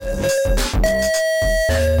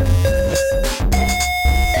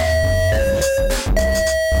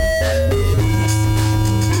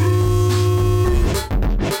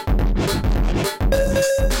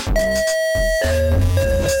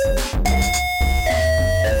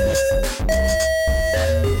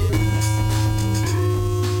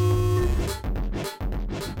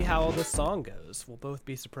song goes. We'll both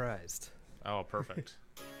be surprised. Oh, perfect.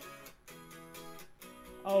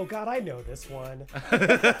 Oh, God, I know this one.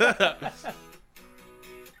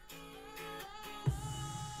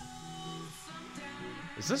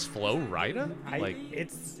 Is this Flo Rida?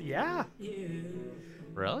 It's, yeah.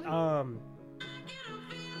 Really?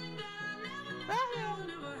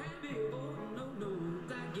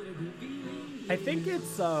 I think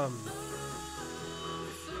it's, I'm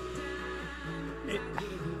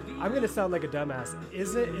gonna sound like a dumbass.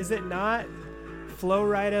 Is it not Flo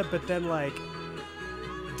Rida, but then, like,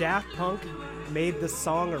 Daft Punk made the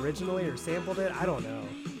song originally or sampled it? I don't know.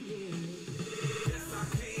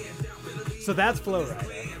 So that's Flo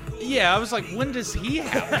Rida. Yeah, I was like, when does he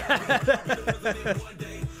have it?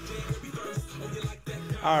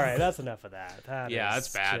 All right, that's enough of that. That's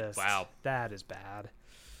bad. Wow. That is bad.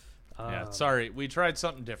 Yeah, sorry. We tried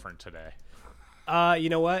something different today. You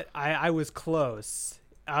know what? I was close.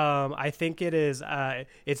 I think it is.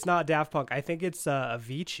 It's not Daft Punk. I think it's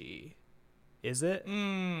Avicii. Is it?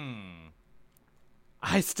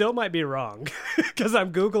 I still might be wrong because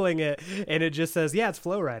I'm Googling it and it just says, yeah, it's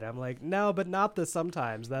Flo Rida. I'm like, no, but not the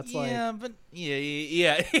sometimes. That's yeah.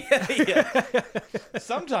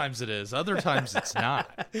 Sometimes it is. Other times it's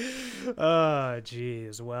not. Oh,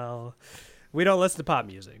 geez. Well, we don't listen to pop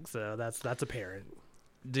music, so that's apparent.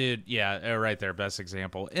 Dude, yeah, right there. Best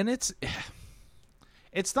example. And it's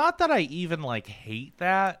not that I even, like, hate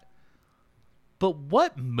that, but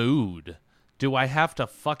what mood do I have to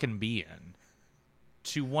fucking be in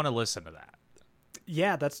to want to listen to that?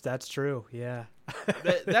 Yeah, that's true. Yeah.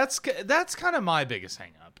 that's kind of my biggest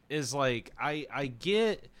hang up is, like, I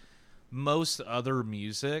get most other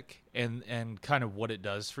music and kind of what it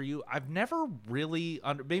does for you. I've never really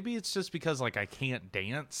maybe it's just because, like, I can't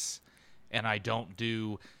dance and I don't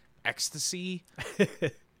do ecstasy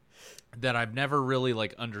that I've never really,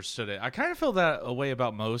 like, understood it. I kind of feel that a way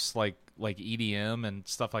about most like EDM and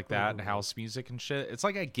stuff like that and house music and shit. It's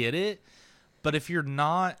like I get it, but if you're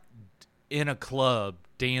not in a club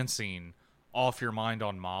dancing off your mind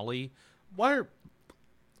on Molly, why are,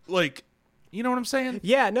 like, you know what I'm saying?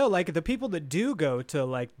 Yeah, no, like the people that do go to,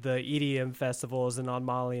 like, the EDM festivals and on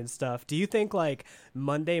Molly and stuff, do you think, like,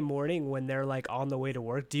 Monday morning when they're, like, on the way to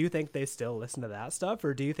work, do you think they still listen to that stuff?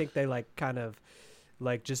 Or do you think they, like, kind of,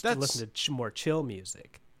 like, just listen to more chill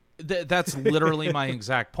music? That's literally my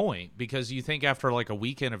exact point, because you think after, like, a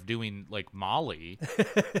weekend of doing, like, Molly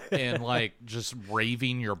and, like, just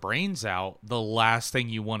raving your brains out, the last thing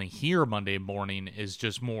you want to hear Monday morning is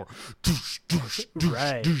just more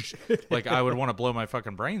right. Like, I would want to blow my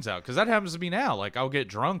fucking brains out, because that happens to me now. Like, I'll get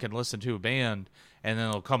drunk and listen to a band, and then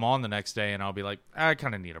it'll come on the next day, and I'll be like, I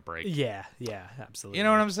kind of need a break. Yeah, absolutely. You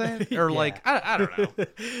know what I'm saying? Or, like, I don't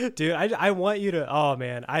know. Dude, I want you to, oh,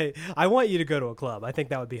 man, I want you to go to a club. I think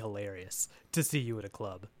that would be hilarious to see you at a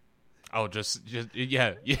club. Oh, just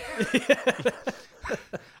yeah.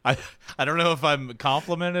 I don't know if I'm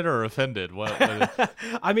complimented or offended. What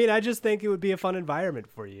I mean, I just think it would be a fun environment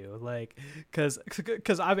for you, like, because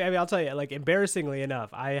I mean, I'll tell you, like, embarrassingly enough,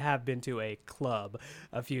 I have been to a club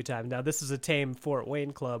a few times. Now, this is a tame Fort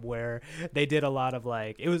Wayne club where they did a lot of,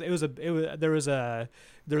 like, there was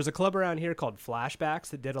a club around here called Flashbacks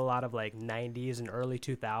that did a lot of, like, 90s and early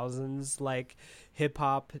 2000s, like, hip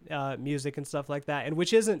hop music and stuff like that, and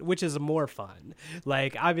which is more fun.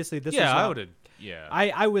 Like, obviously this was I would. Yeah,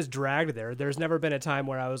 I was dragged there. There's never been a time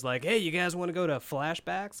where I was like, hey, you guys want to go to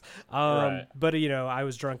Flashbacks? Right. But, you know, I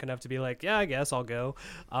was drunk enough to be like, yeah, I guess I'll go.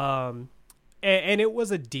 And it was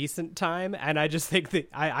a decent time, and I just think that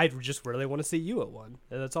I just really want to see you at one.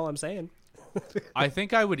 That's all I'm saying. I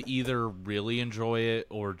think I would either really enjoy it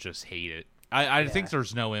or just hate it. I think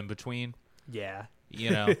there's no in between. Yeah. You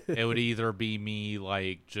know, it would either be me,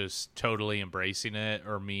 like, just totally embracing it,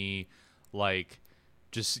 or me, like,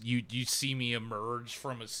 just you see me emerge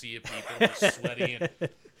from a sea of people just sweaty and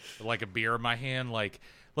like a beer in my hand, like,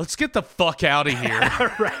 let's get the fuck out of here.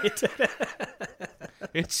 Right.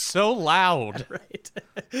 It's so loud. Right.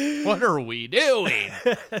 What are we doing?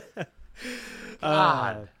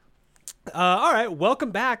 God. All right.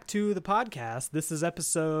 Welcome back to the podcast. This is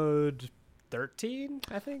episode 13,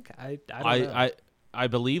 I think. I don't know. I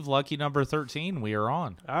believe lucky number 13 we are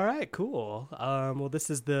on. All right, cool. Well, this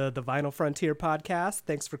is the Vinyl Frontier podcast.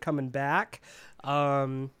 Thanks for coming back.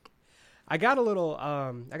 I got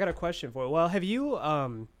a question for you. Well, have you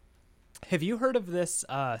heard of this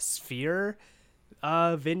Sphere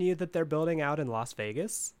venue that they're building out in Las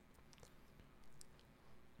Vegas?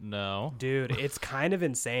 No. Dude, it's kind of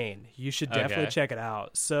insane. You should definitely check it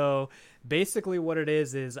out. So basically what it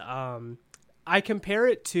is I compare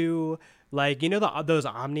it to Like, you know, those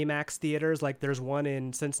OmniMax theaters, like there's one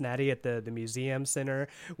in Cincinnati at the Museum Center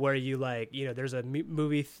where you like, you know, there's a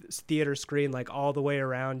movie theater screen like all the way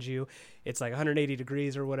around you. It's like 180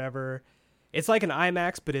 degrees or whatever. It's like an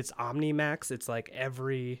IMAX, but it's OmniMax. It's like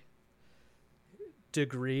every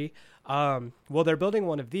degree. Well, they're building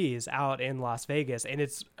one of these out in Las Vegas, and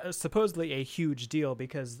it's supposedly a huge deal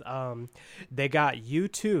because they got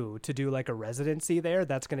U2 to do like a residency there.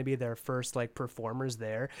 That's going to be their first like performers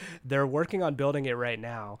there. They're working on building it right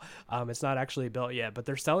now. It's not actually built yet, but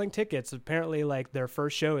they're selling tickets. Apparently, like their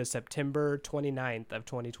first show is September 29th of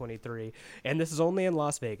 2023, and this is only in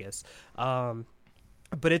Las Vegas.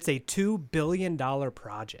 But it's a $2 billion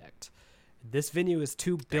project. This venue is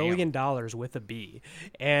 $2 billion with a B.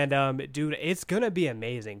 And, dude, it's going to be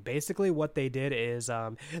amazing. Basically, what they did is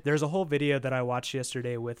there's a whole video that I watched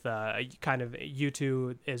yesterday with kind of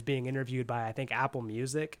U2 is being interviewed by, I think, Apple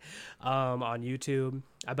Music on YouTube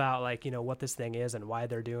about, like, you know, what this thing is and why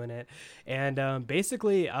they're doing it. And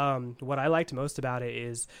basically, what I liked most about it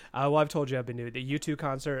is, well, I've told you I've been to the U2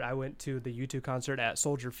 concert. I went to the U2 concert at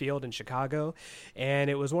Soldier Field in Chicago, and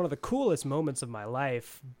it was one of the coolest moments of my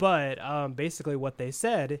life. But basically what they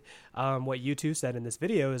said, what U2 said in this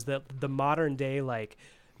video is that the modern day, like,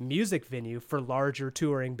 music venue for larger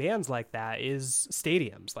touring bands like that is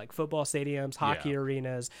stadiums, like football stadiums, hockey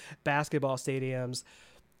arenas, basketball stadiums.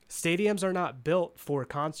 Stadiums are not built for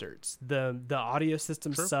concerts. The audio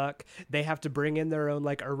systems suck. They have to bring in their own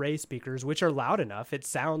like array speakers, which are loud enough. It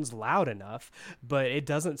sounds loud enough, but it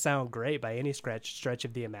doesn't sound great by any stretch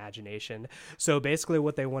of the imagination. So basically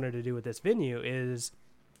what they wanted to do with this venue is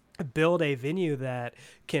build a venue that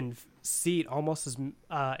can seat almost as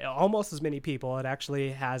many people. It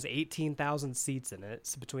actually has 18,000 seats in it.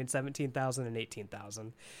 It's between 17,000 and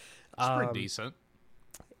 18,000. It's pretty decent.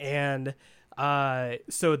 And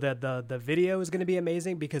so the video is going to be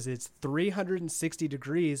amazing because it's 360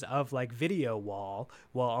 degrees of like video wall.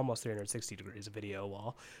 Well, almost 360 degrees of video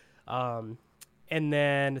wall. And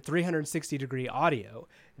then 360 degree audio.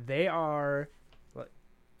 They're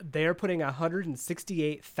putting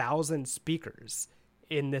 168,000 speakers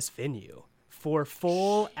in this venue for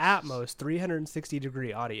full Atmos 360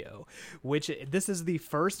 degree audio, which this is the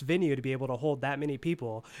first venue to be able to hold that many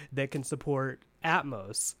people that can support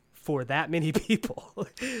Atmos for that many people.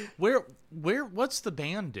 What's the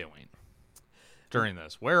band doing during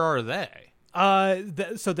this? Where are they?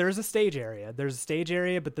 So there's a stage area.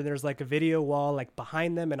 But then there's like a video wall like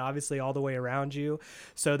behind them and obviously all the way around you.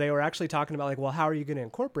 So they were actually talking about like, well, how are you going to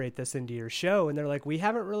incorporate this into your show? And they're like, we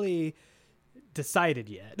haven't really decided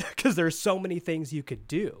yet because there's so many things you could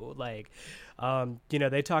do. Like, you know,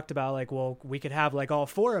 they talked about like, well, we could have like all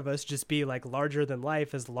four of us just be like larger than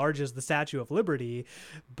life, as large as the Statue of Liberty.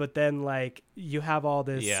 But then like you have all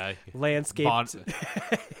this landscape.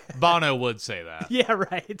 Bono would say that. Yeah,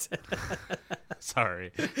 right.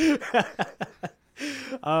 Sorry.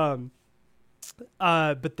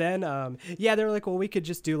 But then, they were like, well, we could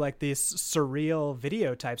just do like this surreal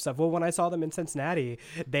video type stuff. Well, when I saw them in Cincinnati,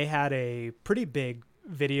 they had a pretty big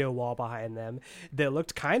video wall behind them that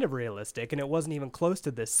looked kind of realistic, and it wasn't even close to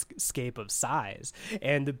this scape of size.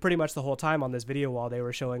 And pretty much the whole time on this video wall, they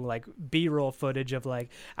were showing like B-roll footage of like,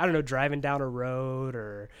 I don't know, driving down a road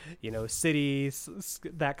or, you know, cities,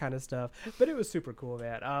 that kind of stuff. But it was super cool,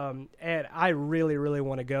 man. And I really, really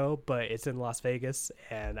want to go, but it's in Las Vegas,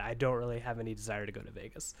 and I don't really have any desire to go to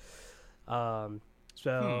Vegas.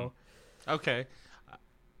 Okay.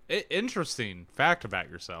 Interesting fact about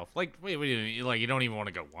yourself. Like, wait, like you don't even want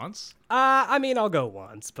to go once? I mean, I'll go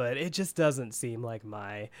once, but it just doesn't seem like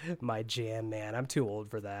my jam, man. I'm too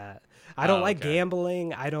old for that. I don't like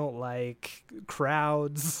gambling. I don't like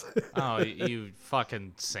crowds. Oh, you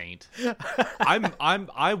fucking saint.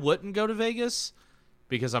 I wouldn't go to Vegas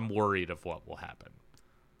because I'm worried of what will happen.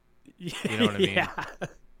 You know what I mean? Yeah.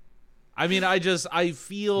 I mean, I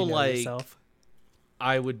feel like yourself.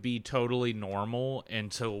 I would be totally normal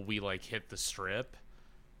until we like hit the strip,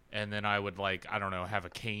 and then I would like, I don't know, have a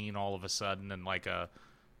cane all of a sudden and like a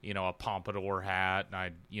pompadour hat, and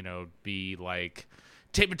I'd, be like,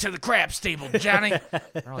 take me to the crap stable, Johnny.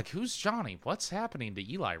 They're like, who's Johnny? What's happening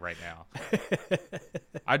to Eli right now?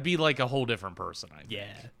 I'd be like a whole different person. I think.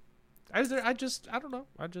 Yeah. I don't know.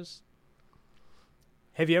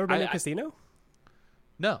 Have you ever been to a casino?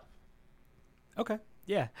 No. Okay.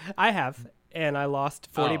 Yeah, I have. And I lost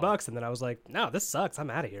 $40, and then I was like, "No, this sucks. I'm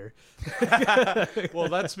out of here." Well,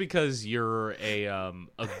 that's because you're a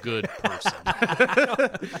good person.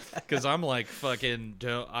 Because I'm like fucking.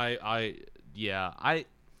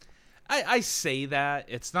 I say that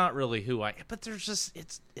it's not really who I. But there's just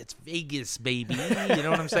it's Vegas, baby. You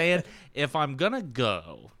know what I'm saying? If I'm gonna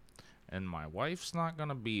go, and my wife's not going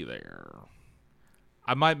to be there,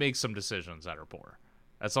 I might make some decisions that are poor.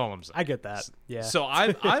 That's all I'm saying. I get that. Yeah. So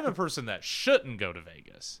I'm a person that shouldn't go to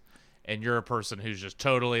Vegas, and you're a person who's just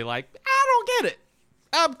totally like, I don't get it.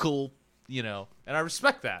 I'm cool, you know, and I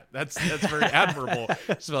respect that. That's very admirable.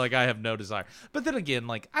 So like I have no desire. But then again,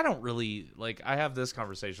 like I don't really like. I have this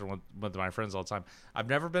conversation with my friends all the time. I've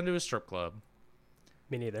never been to a strip club.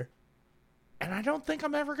 Me neither. And I don't think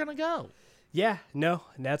I'm ever gonna go. Yeah. No,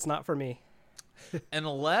 that's not for me.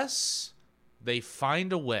 Unless they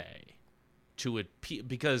find a way to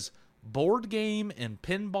because board game and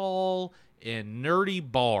pinball and nerdy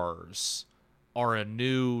bars are a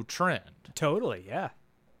new trend. Totally, yeah.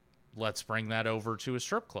 Let's bring that over to a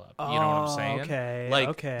strip club. You know what I'm saying? Okay. Like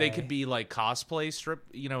okay. they could be like cosplay strip,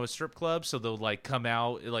 you know, a strip club. So they'll like come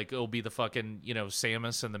out, like it'll be the fucking, you know,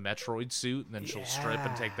 Samus in the Metroid suit, and then she'll strip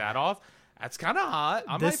and take that off. That's kind of hot.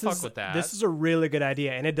 I might fuck with that. This is a really good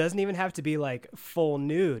idea, and it doesn't even have to be like full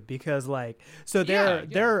nude because like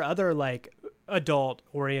there are other like adult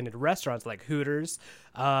oriented restaurants like Hooters,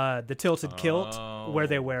 the Tilted Kilt where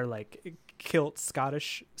they wear like kilt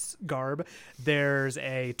Scottish garb. There's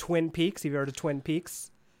a Twin Peaks. Have you heard of Twin Peaks?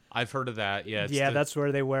 I've heard of that. Yeah. That's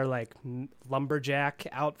where they wear like lumberjack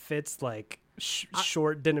outfits, like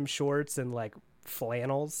short denim shorts and like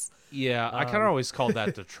flannels. Yeah, I kind of always called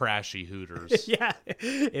that the trashy Hooters. Yeah,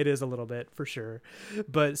 it is a little bit for sure.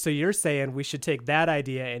 But so you're saying we should take that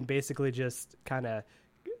idea and basically just kind of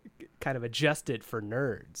adjust it for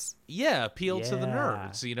nerds. Yeah, appeal to the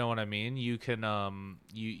nerds. You know what I mean? You can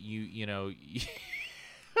you know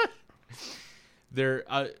they're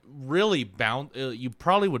really bound. You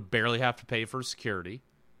probably would barely have to pay for security.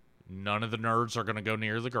 None of the nerds are going to go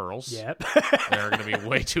near the girls. Yep. They're going to be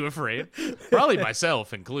way too afraid. Probably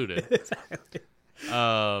myself included. Exactly.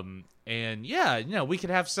 And yeah, you know, we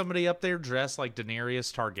could have somebody up there dressed like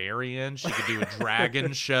Daenerys Targaryen. She could do a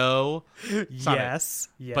dragon show. Yes.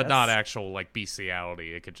 But not actual like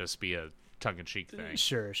bestiality. It could just be a tongue-in-cheek thing.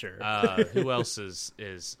 Sure. Who else is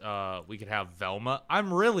we could have Velma.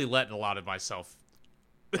 I'm really letting a lot of myself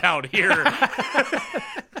out here.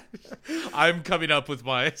 I'm coming up with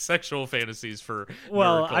my sexual fantasies for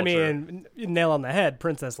nerd culture. I mean, nail on the head,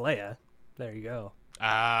 Princess Leia. There you go.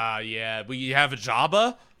 Yeah. Will you have a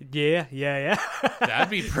Jabba? Yeah. That'd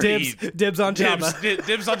be pretty. Dibs on Jabba.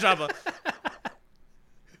 Dibs on Jabba.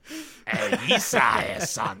 Elisa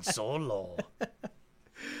es Han Solo.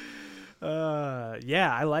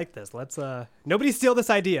 Yeah, I like this. Let's nobody steal this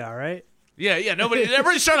idea, all right? Yeah.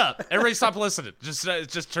 Everybody shut up. Everybody stop listening.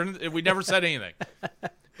 Just turn. We never said anything.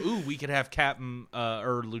 Ooh, we could have Captain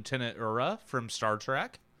or Lieutenant Uhura from Star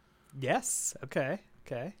Trek. Yes. Okay.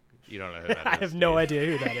 You don't know who that is. I have no idea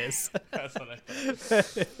who that is. That's what I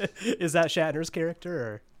thought. Is that Shatner's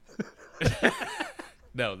character? Or?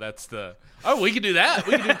 No, that's the... Oh, we could do that.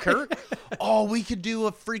 We could do Kirk. Oh, we could do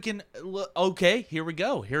a freaking... Okay, here we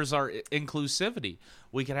go. Here's our inclusivity.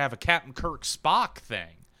 We could have a Captain Kirk Spock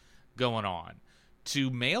thing going on. Two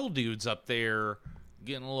male dudes up there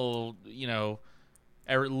getting a little, you know...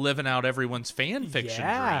 living out everyone's fan fiction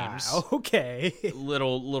dreams. Okay.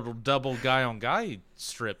 little double guy on guy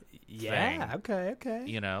strip thing. Okay.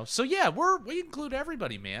 You know. So yeah, we include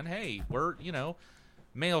everybody, man. Hey, we're, you know,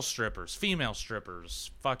 male strippers, female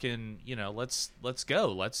strippers, fucking, you know, let's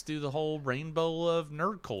go. Let's do the whole rainbow of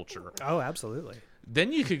nerd culture. Oh, absolutely.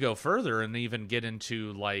 Then you could go further and even get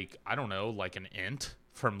into like, I don't know, like an Ent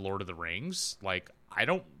from Lord of the Rings. Like, I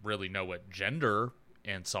don't really know what gender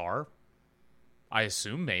Ents are. I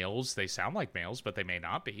assume males. They sound like males, but they may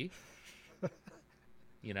not be.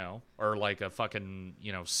 You know, or like a fucking,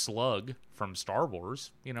 you know, slug from Star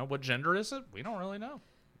Wars. You know, what gender is it? We don't really know.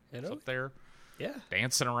 It's up there,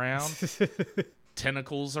 dancing around,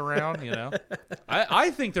 tentacles around. You know,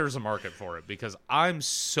 I think there's a market for it because I'm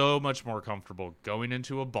so much more comfortable going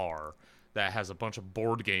into a bar that has a bunch of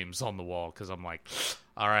board games on the wall because I'm like,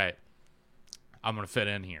 all right, I'm going to fit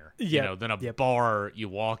in here. You know, then a bar, you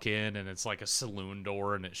walk in and it's like a saloon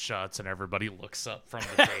door and it shuts and everybody looks up from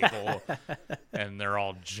the table and they're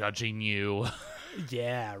all judging you.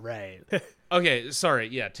 Yeah, right. Okay, sorry.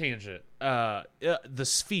 Yeah, tangent. The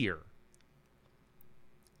Sphere.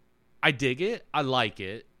 I dig it. I like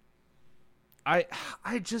it. I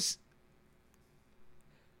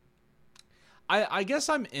guess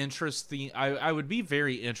I'm interested. I would be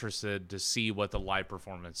very interested to see what the live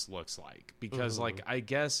performance looks like because, like, I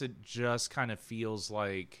guess it just kind of feels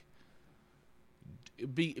like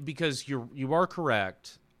because you are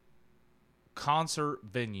correct. Concert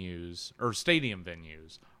venues or stadium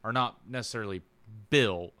venues are not necessarily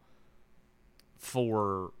built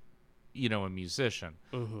for a musician.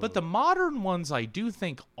 But the modern ones I do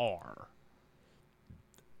think are.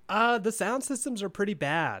 The sound systems are pretty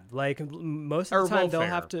bad. Like most of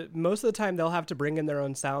the time they'll have to bring in their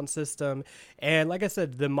own sound system. And like I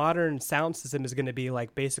said, the modern sound system is going to be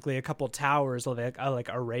like basically a couple towers of like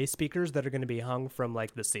array speakers that are going to be hung from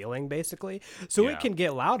like the ceiling basically. So it can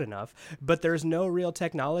get loud enough, but there's no real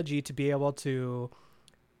technology to be able to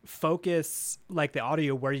focus like the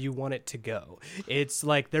audio where you want it to go. It's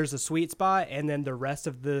like there's a sweet spot, and then the rest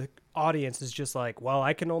of the audience is just like, well,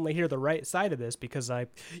 I can only hear the right side of this because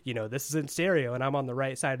this is in stereo and I'm on the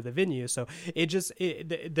right side of the venue. So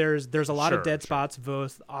there's a lot of dead spots,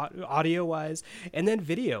 both audio wise and then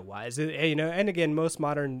video wise. And again, most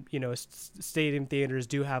modern stadium theaters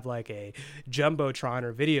do have like a jumbotron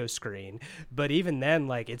or video screen, but even then,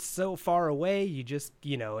 like it's so far away, you just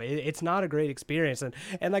it's not a great experience. And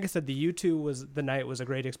like I said, the U2 night was a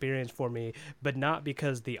great experience for me, but not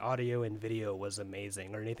because the audio and video was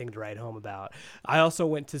amazing or anything to write home about. I also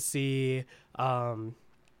went to see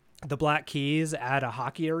the Black Keys at a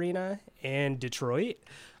hockey arena in Detroit.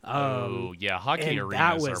 Hockey arenas.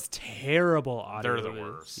 That was terrible audio. They're the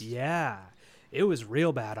worst. Yeah, it was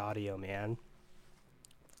real bad audio, man.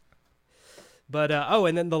 But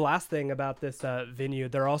and then the last thing about this venue,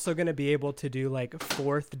 they're also going to be able to do like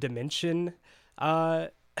fourth dimension,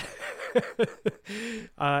 and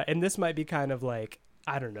this might be kind of like,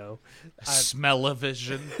 I don't know.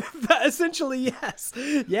 Smell-o-vision. Essentially, yes.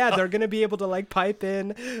 Yeah, they're going to be able to like pipe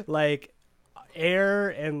in like air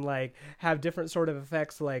and like have different sort of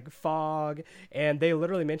effects like fog. And they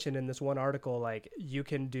literally mentioned in this one article, like you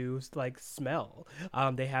can do like smell.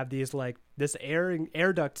 They have these like this air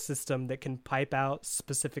duct system that can pipe out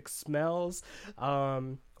specific smells.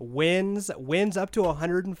 Winds up to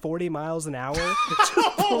 140 miles an hour.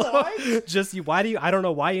 I don't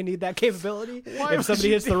know why you need that capability. If somebody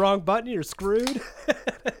hits the wrong button, you're screwed.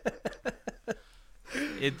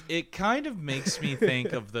 It kind of makes me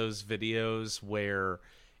think of those videos where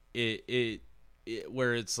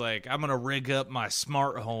where it's like, I'm gonna rig up my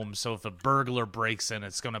smart home so if a burglar breaks in,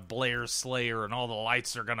 it's gonna blare Slayer and all the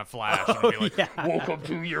lights are gonna flash and be like, welcome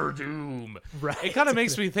to your doom. Right. It kind of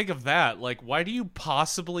makes me think of that. Like, why do you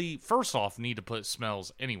possibly, first off, need to put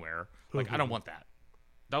smells anywhere? Like, I don't want that.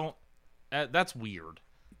 That's weird.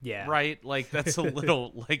 Yeah. Right? Like, that's a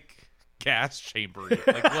little like gas chambery.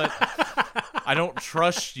 Like, what? I don't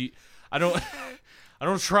trust you. I don't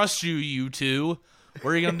trust you, you two.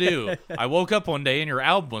 What are you gonna do? I woke up one day and your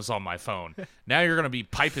album was on my phone. Now you're gonna be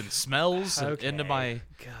piping smells into my.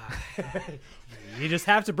 God. You just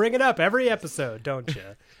have to bring it up every episode, don't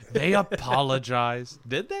you? They apologized.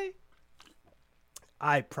 Did they?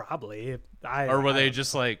 Or were they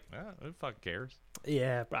just like, who fucking cares?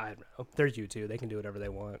 Yeah, I don't know. They're U2. They can do whatever they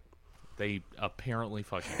want. They apparently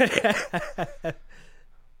fucking care.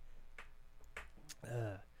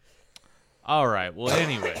 All right. Well,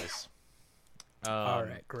 anyways. All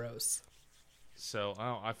right. Gross. So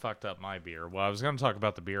I fucked up my beer. Well, I was going to talk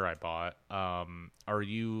about the beer I bought. Are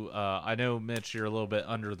you? I know, Mitch, you're a little bit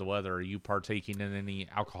under the weather. Are you partaking in any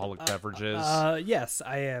alcoholic beverages? Yes,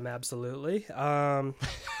 I am absolutely. No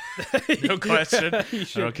question. I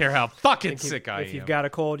don't care how fucking sick I am. If you've got a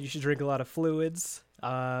cold, you should drink a lot of fluids.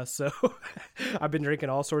 So I've been drinking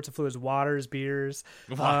all sorts of fluids, waters, beers,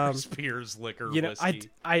 beers, liquor, whiskey.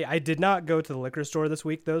 I did not go to the liquor store this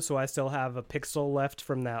week though, so I still have a Pixel left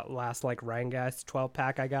from that last like Rheingeist 12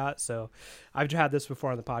 pack I got. So I've had this before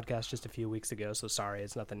on the podcast just a few weeks ago. So sorry,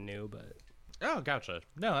 it's nothing new, but. Oh, gotcha.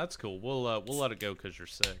 No, that's cool. We'll let it go because you're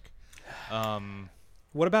sick.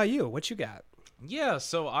 What about you? What you got? Yeah,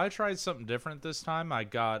 so I tried something different this time. I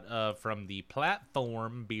got from the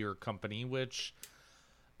Platform Beer Company, which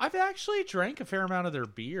I've actually drank a fair amount of their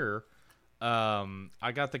beer.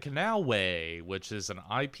 I got the Canal Way, which is an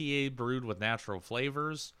IPA brewed with natural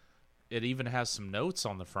flavors. It even has some notes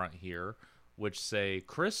on the front here, which say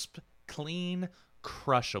crisp, clean,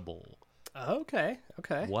 crushable. Okay.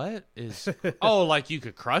 What is? Oh, like you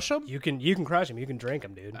could crush them? You can crush them. You can drink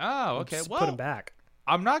them, dude. Oh, okay. Just well, put them back.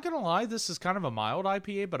 I'm not gonna lie. This is kind of a mild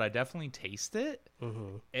IPA, but I definitely taste it,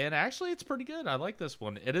 and actually, it's pretty good. I like this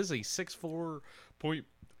one. It is a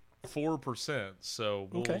 6.4%, so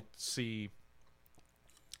we'll see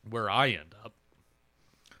where I end up.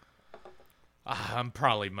 I'm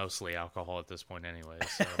probably mostly alcohol at this point anyway,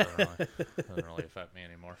 so it doesn't really affect me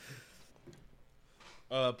anymore.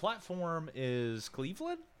 Platform is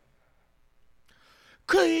Cleveland?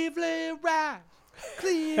 Cleveland Rock!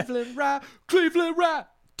 Cleveland Rock! Cleveland Rock!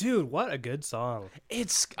 Dude, what a good song.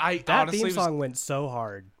 That honestly theme song went so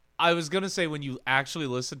hard. I was going to say, when you actually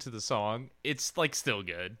listen to the song, it's like still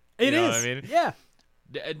good. It is. What I mean? Yeah.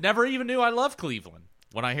 Never even knew I loved Cleveland.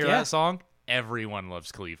 When I hear Yeah. that song, everyone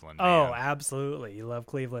loves Cleveland. Oh, Man. absolutely. You love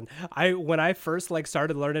Cleveland. When I first like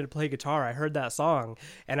started learning to play guitar, I heard that song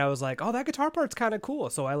and I was like, "Oh, that guitar part's kind of cool."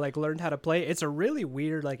 So I like learned how to play. It's a really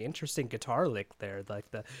weird, like interesting guitar lick there. Like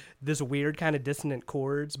this weird kind of dissonant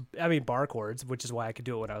chords. I mean, bar chords, which is why I could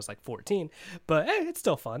do it when I was like 14. But it's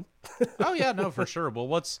still fun. Oh yeah, no, for sure. Well,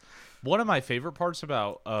 what's one of my favorite parts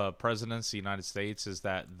about presidents of the United States is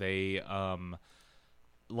that they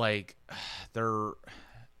like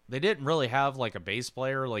they didn't really have like a bass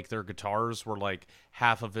player. Like their guitars were like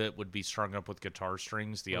half of it would be strung up with guitar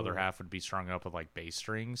strings, the other half would be strung up with like bass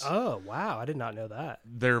strings. Oh, wow. I did not know that.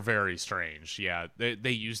 They're very strange. Yeah,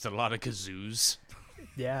 they used a lot of kazoos,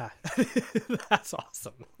 Yeah. That's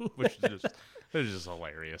awesome. which is just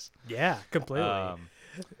hilarious. Yeah, completely.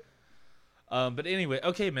 But anyway,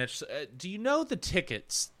 okay, Mitch, do you know the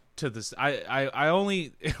tickets to this? I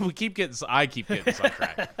only I keep getting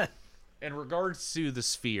sidetracked. In regards to the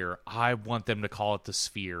Sphere, I want them to call it the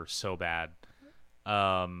Sphere so bad.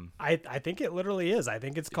 I think it literally is. I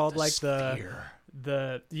think it's called like Sphere.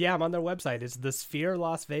 yeah, I'm on their website. It's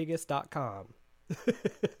thespherelasvegas.com.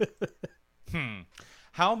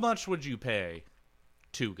 How much would you pay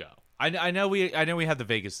to go? I know we had the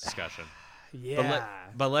Vegas discussion. Yeah.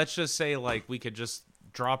 But let's just say like we could just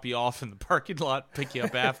drop you off in the parking lot, pick you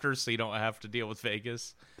up after, so you don't have to deal with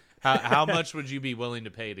Vegas. How much would you be willing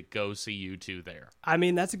to pay to go see U2 there? I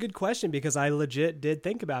mean, that's a good question because I legit did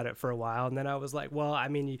think about it for a while. And then I was like, well, I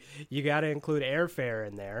mean, you got to include airfare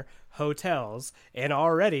in there, hotels, and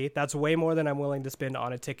already that's way more than I'm willing to spend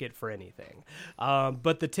on a ticket for anything.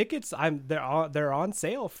 But the tickets, they're on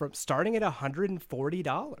sale from starting at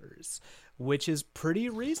 $140, which is pretty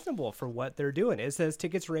reasonable for what they're doing. It says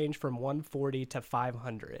tickets range from $140 to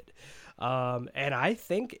 $500. And I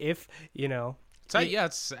think if,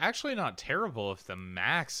 it's actually not terrible if the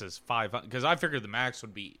max is 500, because I figured the max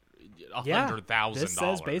would be $100,000. This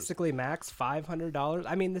says basically max $500.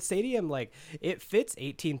 I mean, the stadium, like, it fits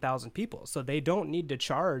 18,000 people, so they don't need to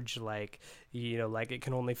charge like it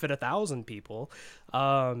can only fit 1,000 people.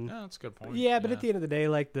 Yeah, that's a good point. Yeah, but at the end of the day,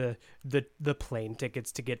 like the plane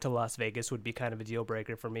tickets to get to Las Vegas would be kind of a deal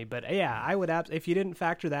breaker for me. But yeah, I would if you didn't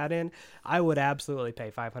factor that in, I would absolutely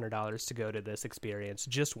pay $500 to go to this experience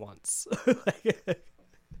just once.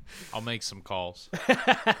 I'll make some calls.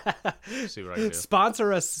 See what I can do.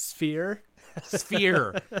 Sponsor us, Sphere.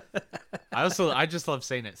 Sphere. I just love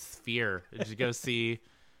saying it. Sphere. Did you go see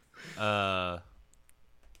U2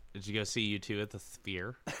 at the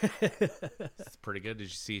Sphere? It's pretty good. Did you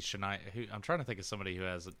see Shania? I'm trying to think of somebody who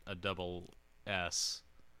has a double S.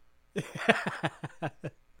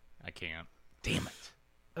 I can't. Damn it.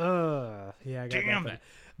 Yeah. Damn it.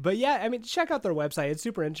 But yeah, I mean, check out their website. It's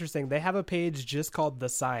super interesting. They have a page just called The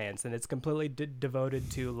Science, and it's completely devoted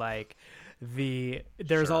to like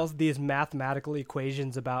there's all these mathematical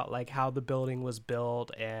equations about like how the building was built,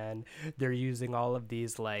 and they're using all of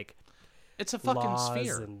these like it's a fucking laws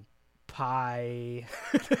sphere and pi.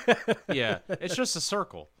 Yeah, it's just a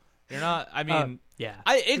circle. You're not. I mean, yeah,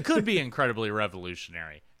 it could be incredibly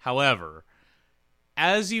revolutionary. However,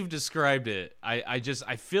 as you've described it, I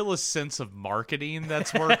feel a sense of marketing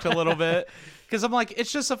that's worked a little bit, because I'm like,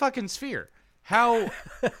 it's just a fucking sphere. How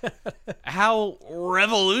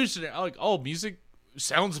revolutionary! Like, oh, music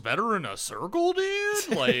sounds better in a circle,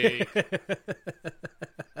 dude. Like,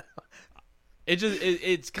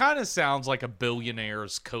 it kind of sounds like a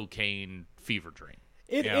billionaire's cocaine fever dream.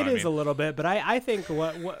 It is a little bit, but I think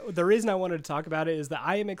what the reason I wanted to talk about it is that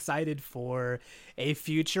I am excited for a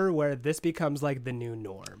future where this becomes like the new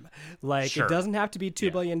norm. Like, Sure. It doesn't have to be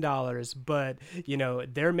 $2 billion, but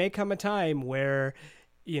there may come a time where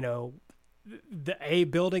a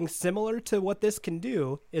building similar to what this can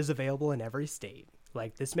do is available in every state.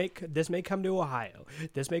 Like this may come to Ohio,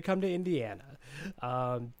 this may come to Indiana.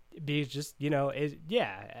 Be just I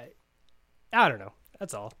don't know.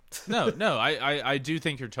 That's all. No, I do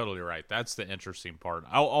think you're totally right. That's the interesting part.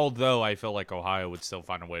 Although I feel like Ohio would still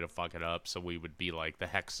find a way to fuck it up, so we would be like the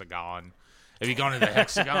hexagon. Have you gone to the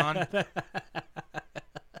hexagon?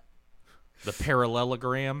 The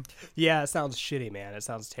parallelogram? Yeah, it sounds shitty, man. It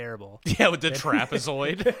sounds terrible. Yeah, with the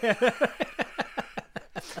trapezoid.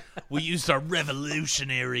 We used our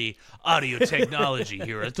revolutionary audio technology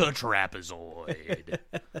here at the trapezoid.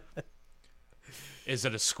 Is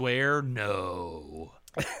it a square? No.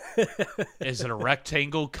 Is it a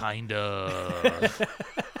rectangle? Kind of.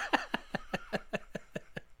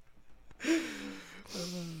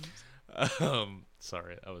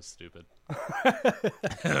 Sorry, that was stupid.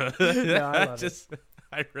 No, I love it.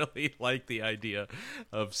 I really like the idea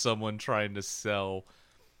of someone trying to sell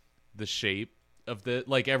the shape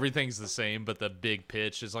like everything's the same, but the big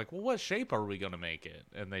pitch is like, well, what shape are we going to make it?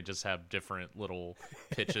 And they just have different little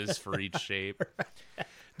pitches for each shape.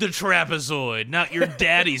 The trapezoid, not your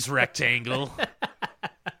daddy's rectangle.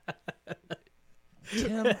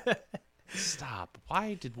 Tim, stop.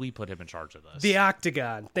 Why did we put him in charge of this? The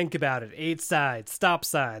octagon. Think about it. 8 sides, stop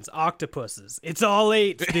signs, octopuses. It's all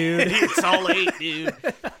 8, dude. It's all 8, dude.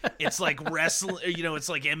 It's like wrestling, it's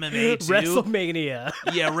like MMA too. WrestleMania.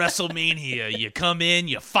 Yeah, WrestleMania. You come in,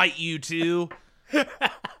 you fight you two.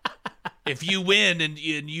 If you win and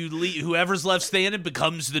you leave, whoever's left standing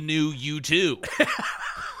becomes the new you two.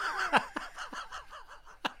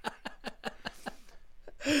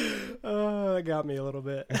 Oh, that got me a little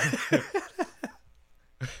bit.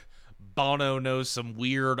 Bono knows some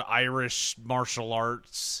weird Irish martial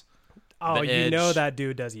arts. Oh, you know that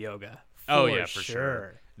dude does yoga. For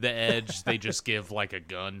sure. The Edge, they just give like a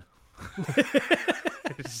gun.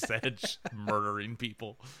 It's Edge murdering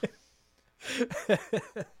people.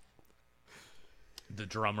 The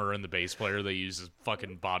drummer and the bass player, they use as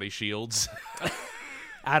fucking body shields.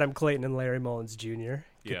 Adam Clayton and Larry Mullins Jr.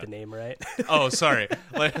 Get the name right. Oh, sorry.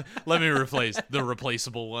 Let me replace the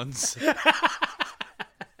replaceable ones.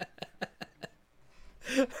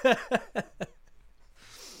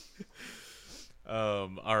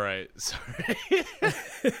 All right. Sorry.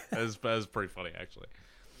 that was pretty funny, actually.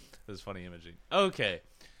 That was funny imaging. Okay.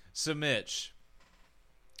 So, Mitch,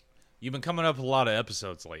 you've been coming up with a lot of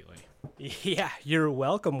episodes lately. Yeah. You're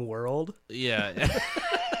welcome, world. Yeah.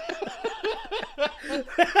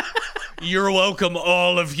 You're welcome,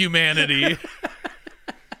 all of humanity.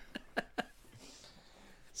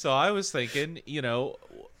 So I was thinking,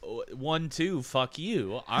 1, 2, fuck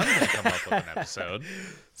you. I'm going to come up with an episode.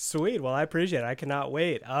 Sweet. Well, I appreciate it. I cannot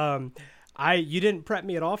wait. You didn't prep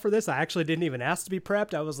me at all for this. I actually didn't even ask to be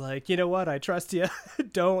prepped. I was like, you know what? I trust you.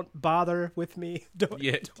 Don't bother with me.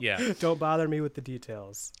 Don't bother me with the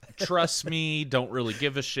details. Trust me. Don't really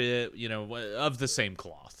give a shit. Of the same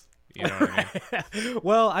cloth. You know what I mean?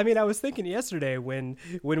 Well, I mean, I was thinking yesterday when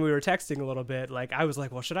we were texting a little bit, like, I was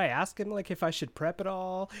like, well, should I ask him, like, if I should prep at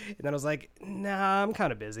all? And then I was like, nah, I'm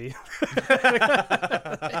kind of busy.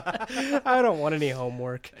 I don't want any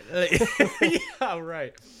homework. Yeah,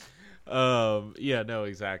 right. Yeah, no,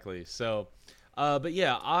 exactly. So, but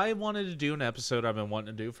yeah, I wanted to do an episode I've been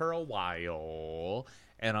wanting to do for a while,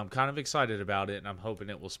 and I'm kind of excited about it, and I'm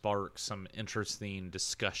hoping it will spark some interesting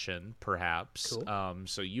discussion, perhaps. Cool.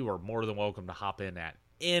 So you are more than welcome to hop in at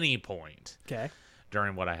any point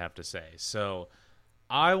during what I have to say. So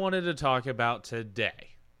I wanted to talk about today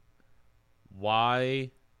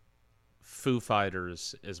why Foo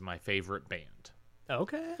Fighters is my favorite band.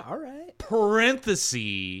 Okay, all right.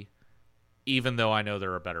 Parenthesis, even though I know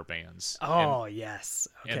there are better bands. Oh, yes.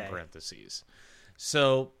 Okay. In parentheses.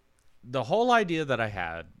 So the whole idea that I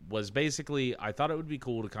had was basically I thought it would be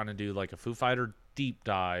cool to kind of do like a Foo Fighter deep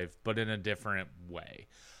dive, but in a different way.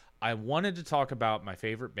 I wanted to talk about my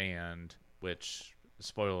favorite band, which,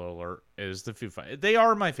 spoiler alert, is the Foo Fighters. They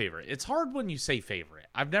are my favorite. It's hard when you say favorite.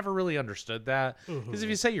 I've never really understood that. Because if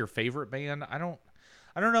you say your favorite band, I don't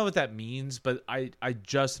know what that means, but I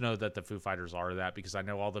just know that the Foo Fighters are that because I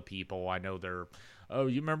know all the people. I know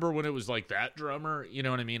you remember when it was like that drummer? You know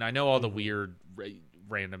what I mean? I know all the weird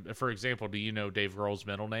random. For example, do you know Dave Grohl's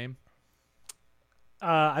middle name?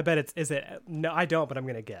 I bet is it? No, I don't, but I'm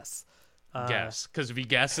going to guess. Guess. Because if you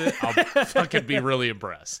guess it, I'll fucking be really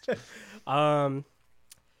impressed.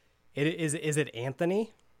 Is it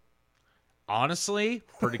Anthony? Honestly,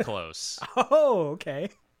 pretty close. Oh, okay.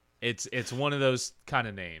 It's one of those kind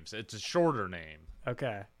of names. It's a shorter name.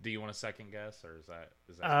 Okay. Do you want a second guess, or is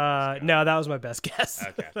that no, that was my best guess.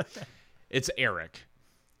 Okay. It's Eric.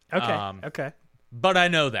 Okay. Okay. But I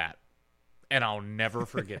know that, and I'll never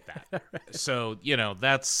forget that. Right. So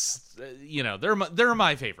that's they're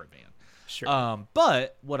my favorite band. Sure.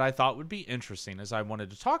 But what I thought would be interesting is I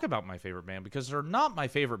wanted to talk about my favorite band because they're not my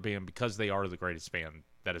favorite band because they are the greatest band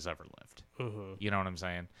that has ever lived. Mm-hmm. You know what I'm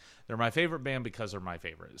saying? They're my favorite band because they're my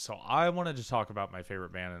favorite. So I wanted to talk about my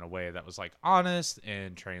favorite band in a way that was like honest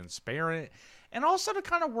and transparent, and also to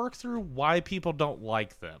kind of work through why people don't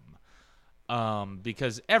like them.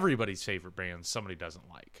 Because everybody's favorite band somebody doesn't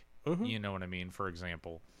like. Mm-hmm. You know what I mean? For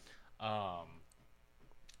example.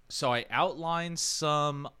 So I outlined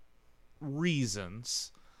some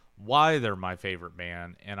reasons why they're my favorite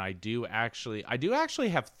band, and I do actually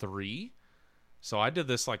have 3 So I did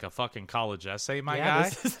this like a fucking college essay, my yeah, guy.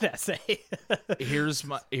 this is an essay. Here's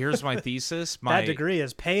my thesis. That degree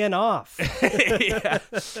is paying off. Yeah,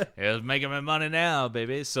 it's making my money now,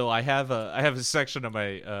 baby. So I have a section of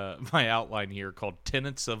my outline here called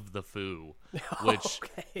 "Tenets of the Foo," which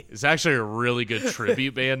is actually a really good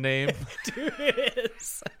tribute band name. Dude, it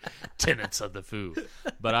is. Tenets of the Foo.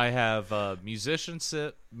 But I have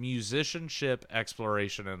musicianship,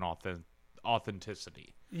 exploration, and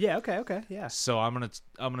authenticity. Yeah. Okay. Yeah. So I'm gonna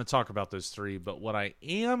talk about those three. But what I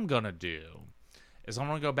am gonna do is I'm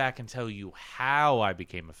gonna go back and tell you how I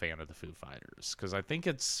became a fan of the Foo Fighters, because I think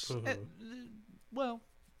it's well,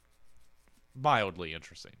 mildly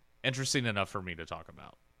interesting enough for me to talk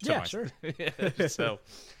about. Yeah, sure.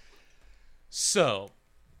 So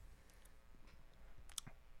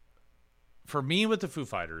for me with the Foo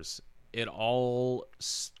Fighters, it all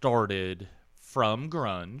started from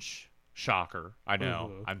grunge. Shocker. I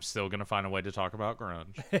know. I'm still going to find a way to talk about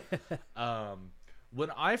grunge.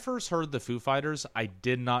 When I first heard the Foo Fighters, I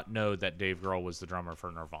did not know that Dave Grohl was the drummer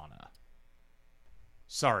for Nirvana.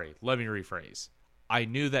 Sorry, let me rephrase. I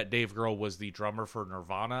knew that Dave Grohl was the drummer for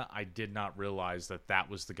Nirvana. I did not realize that that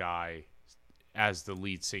was the guy as the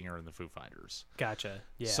lead singer in the Foo Fighters. Gotcha.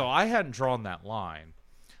 Yeah. So I hadn't drawn that line.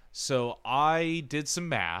 So I did some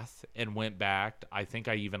math and went back. I think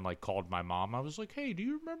I even called my mom. I was like, "Hey, do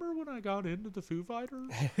you remember when I got into the Foo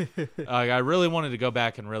Fighters?" I really wanted to go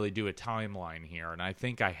back and really do a timeline here, and I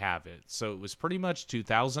think I have it. So it was pretty much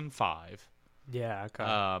 2005. Yeah.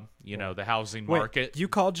 Okay. You know, the housing market. Wait, you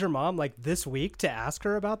called your mom this week to ask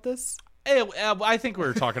her about this? I think we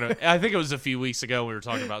were talking. I think it was a few weeks ago. We were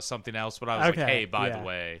talking about something else, but I was like, "Hey, by the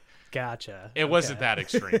way." Gotcha. It wasn't that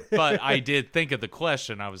extreme, but I did think of the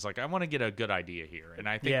question. I was like, I want to get a good idea here, and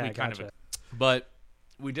I think we kind of. But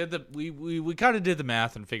we did we kind of did the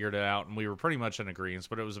math and figured it out, and we were pretty much in agreement.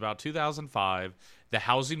 But it was about 2005. The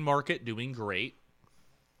housing market doing great.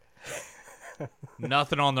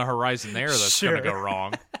 Nothing on the horizon there that's going to go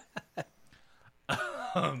wrong.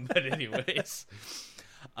 But anyways.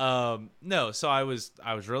 No, so I was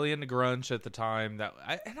really into grunge at the time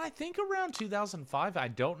and I think around 2005, I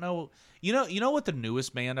don't know, you know what the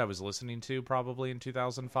newest band I was listening to probably in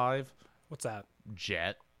 2005? What's that?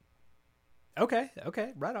 Jet. Okay,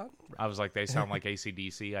 right on. I was like, they sound like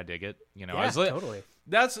AC/DC. I dig it. Totally.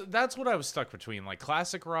 That's what I was stuck between, like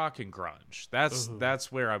classic rock and grunge.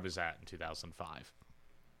 That's where I was at in 2005.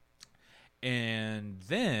 And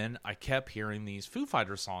then I kept hearing these Foo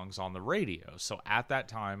Fighters songs on the radio. So at that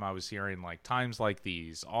time, I was hearing Times Like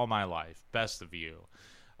These, All My Life, Best of You.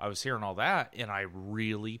 I was hearing all that, and I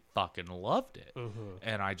really fucking loved it.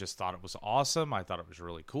 And I just thought it was awesome. I thought it was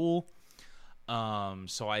really cool.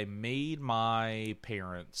 So I made my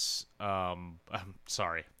parents, my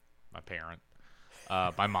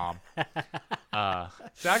mom. I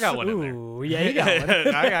got one in there. Ooh, yeah, you got one.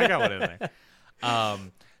 I got one in there.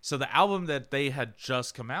 So the album that they had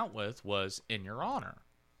just come out with was In Your Honor.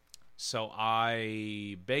 So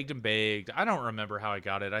I begged and begged. I don't remember how I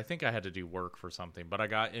got it. I think I had to do work for something, but I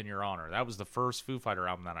got In Your Honor. That was the first Foo Fighter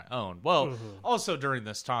album that I owned. Well, also during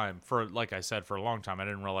this time, like I said, for a long time, I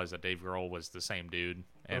didn't realize that Dave Grohl was the same dude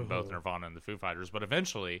in both Nirvana and the Foo Fighters. But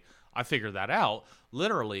eventually, I figured that out.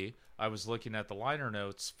 Literally, I was looking at the liner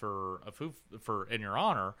notes for In Your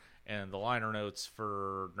Honor, and the liner notes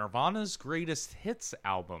for Nirvana's Greatest Hits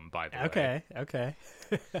album, by the way. Okay.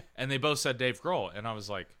 And they both said Dave Grohl, and I was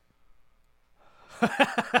like,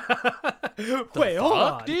 wait, hold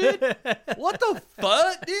on, dude. What the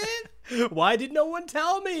fuck, dude? Why did no one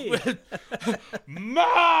tell me?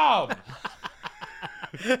 Mom!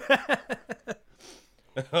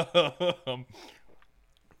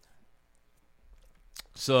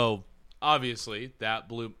 So, obviously, that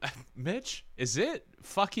blew... Mitch, is it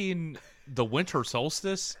fucking the winter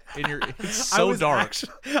solstice? It's so dark.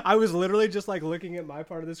 I was literally just looking at my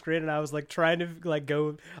part of the screen, and I was trying to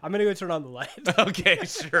go... I'm going to go turn on the light. Okay,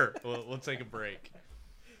 sure. We'll take a break.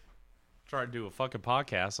 Try to do a fucking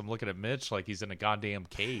podcast. I'm looking at Mitch like he's in a goddamn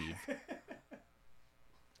cave.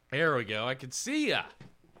 There we go. I can see ya.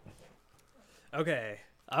 Okay.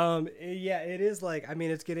 Yeah, it is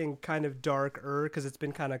it's getting kind of darker because it's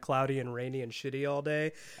been kind of cloudy and rainy and shitty all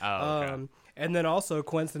day. Oh, okay. And then also,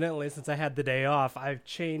 coincidentally, since I had the day off, I've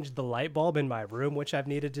changed the light bulb in my room, which I've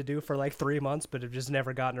needed to do for 3 months, but have just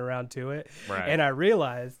never gotten around to it. Right. And I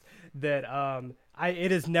realized that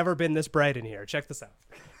it has never been this bright in here. Check this out.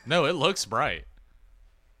 No, it looks bright.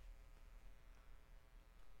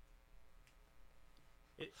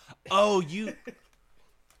 I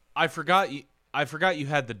forgot you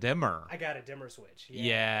had the dimmer. I got a dimmer switch.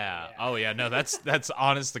 Yeah. Oh yeah. No, that's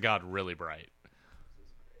honest to God really bright.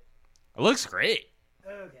 It looks great.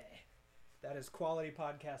 Okay, that is quality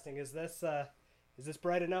podcasting. Is this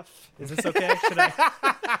bright enough? Is this okay? Should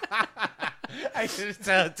I? I should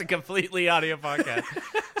tell it's a completely audio podcast.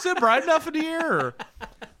 Is it bright enough in here?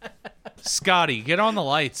 Scotty, get on the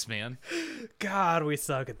lights, man. God, we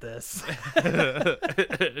suck at this.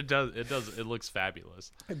 It does. It looks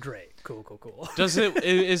fabulous. Great. Cool. Is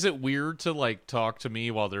it weird to like talk to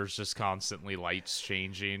me while there's just constantly lights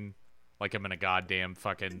changing? Like I'm in a goddamn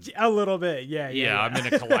fucking... A little bit, yeah. I'm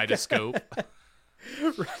in a kaleidoscope.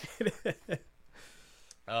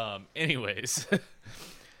 Right. Anyways.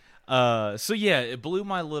 So yeah, it blew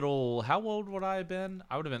my little... How old would I have been?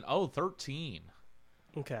 I would have been, 13.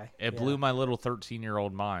 Okay. It blew my little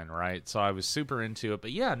 13-year-old mind, right? So I was super into it.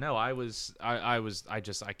 But yeah, no, I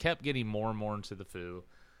kept getting more and more into the Foo.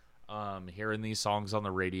 Hearing these songs on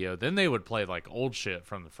the radio. Then they would play like old shit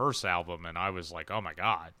from the first album, and I was like, oh my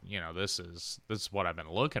God, this is what I've been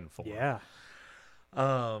looking for. Yeah.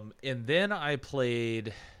 And then I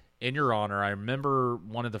played In Your Honor. I remember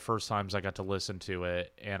one of the first times I got to listen to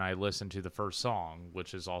it, and I listened to the first song,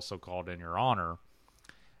 which is also called In Your Honor.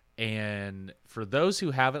 And for those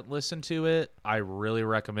who haven't listened to it, I really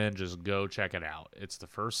recommend just go check it out. It's the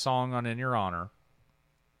first song on In Your Honor.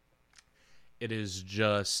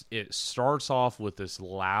 It starts off with this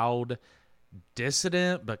loud,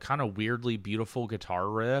 dissident, but kind of weirdly beautiful guitar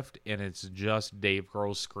riff, and it's just Dave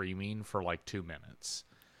Grohl screaming for like 2 minutes.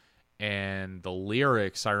 And the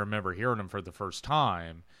lyrics, I remember hearing them for the first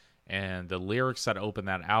time, and the lyrics that open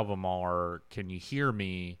that album are, "Can you hear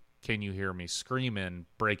me? Can you hear me screaming,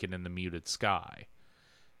 breaking in the muted sky?"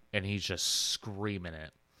 And he's just screaming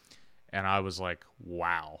it. And I was like,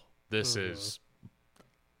 wow, this is...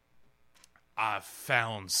 I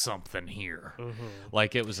found something here.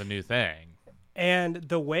 Like it was a new thing. And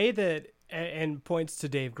the way that, and points to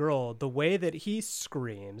Dave Grohl, the way that he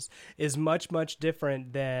screams is much, much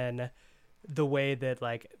different than the way that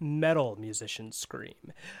like metal musicians scream,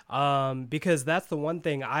 because that's the one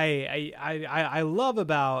thing I love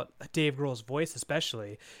about Dave Grohl's voice,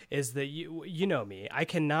 especially, is that you know me, I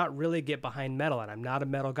cannot really get behind metal, and I'm not a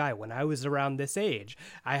metal guy. When I was around this age,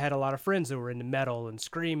 I had a lot of friends who were into metal and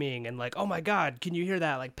screaming and like, oh my God, can you hear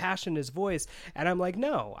that like passion in his voice? And I'm like,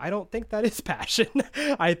 no, I don't think that is passion.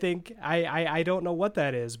 I think I don't know what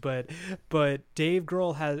that is, but Dave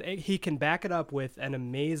Grohl he can back it up with an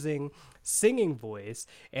amazing singing voice,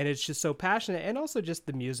 and it's just so passionate. And also just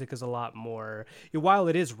the music is a lot more, while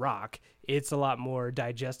it is rock, it's a lot more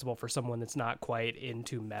digestible for someone that's not quite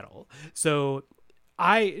into metal. So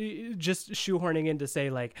I just shoehorning in to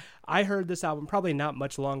say, like, I heard this album probably not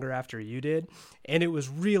much longer after you did, and it was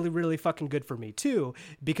really, really fucking good for me too,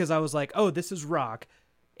 because I was like, oh, this is rock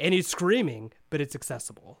and he's screaming, but it's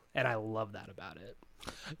accessible, and I love that about it.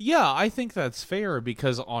 Yeah, I think that's fair,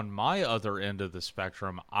 because on my other end of the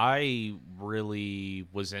spectrum, I really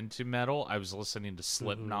was into metal. I was listening to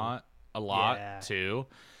Slipknot a lot too.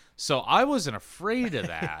 So I wasn't afraid of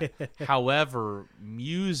that. However,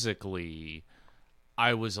 musically,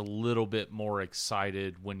 I was a little bit more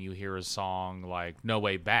excited when you hear a song like No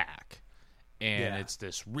Way Back. And it's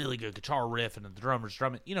this really good guitar riff and the drummer's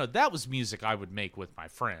drumming. That was music I would make with my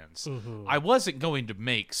friends. I wasn't going to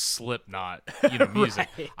make Slipknot, music.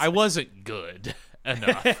 Right. I wasn't good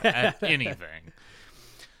enough at anything.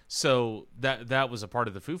 So that was a part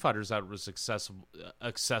of the Foo Fighters that was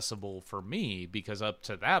accessible for me, because up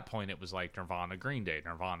to that point it was like Nirvana, Green Day,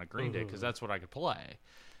 because that's what I could play.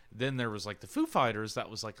 Then there was like the Foo Fighters that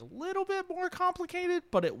was like a little bit more complicated,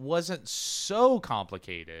 but it wasn't so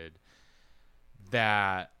complicated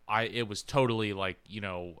that it was totally like,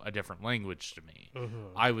 a different language to me.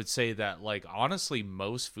 I would say that, like, honestly,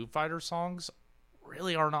 most Foo Fighters songs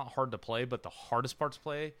really are not hard to play, but the hardest part to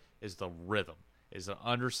play is the rhythm, is to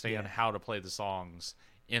understand how to play the songs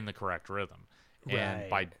in the correct rhythm. Right. And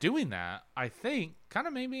by doing that, I think kind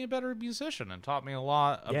of made me a better musician and taught me a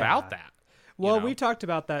lot about that. Well, we talked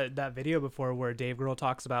about that video before where Dave Grohl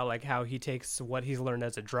talks about like how he takes what he's learned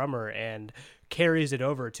as a drummer and carries it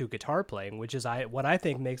over to guitar playing, which is what I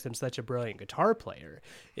think makes him such a brilliant guitar player,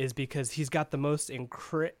 is because he's got the most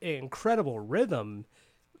incredible rhythm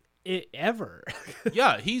ever.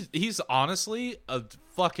 Yeah, he's honestly a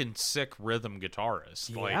fucking sick rhythm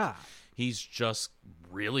guitarist. Like, he's just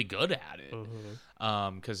really good at it,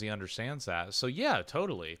 because he understands that. So yeah,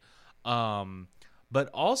 totally. But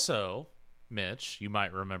also, Mitch, you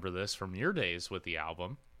might remember this from your days with the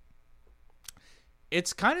album.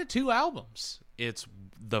 It's kind of two albums. It's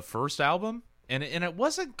the first album, and it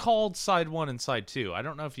wasn't called Side 1 and Side 2. I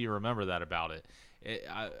don't know if you remember that about it.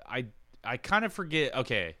 I kind of forget.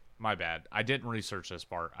 Okay, My bad. I didn't research this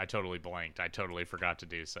part. I totally blanked. I totally forgot to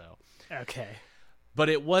do so. Okay. But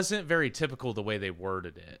it wasn't very typical the way they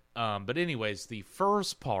worded it. But anyways, the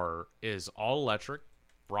first part is all electric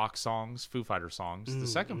rock songs, Foo Fighters songs. The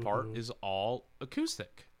second part is all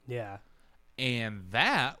acoustic. Yeah. And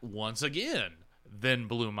that, once again, then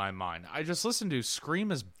blew my mind. I just listened to Scream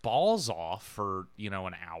His Balls Off for,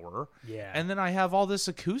 an hour. Yeah. And then I have all this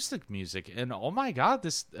acoustic music. And oh my God,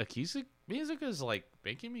 this acoustic music is like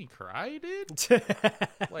making me cry, dude.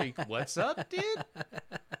 Like, what's up, dude?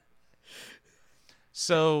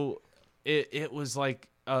 So it was like,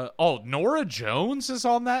 Nora Jones is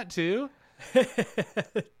on that too.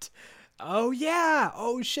 Oh yeah.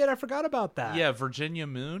 Oh shit, I forgot about that. Yeah, Virginia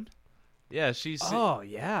Moon. Yeah, she's. Oh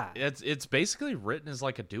yeah. It's basically written as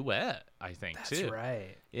like a duet, I think. That's too.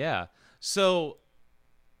 right. Yeah. So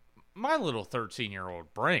my little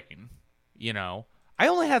 13-year-old brain, I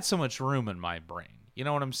only had so much room in my brain. You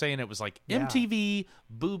know what I'm saying? It was like MTV,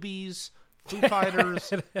 boobies, Foo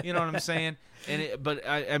Fighters. You know what I'm saying? And but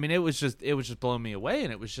I mean, it was just blowing me away,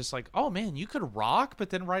 and it was just like, oh man, you could rock,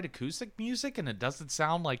 but then write acoustic music, and it doesn't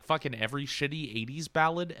sound like fucking every shitty '80s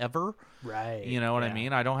ballad ever. Right. You know what I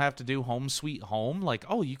mean? I don't have to do Home Sweet Home. Like,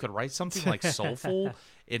 oh, you could write something like soulful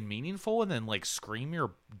and meaningful, and then like scream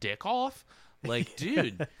your dick off. Like,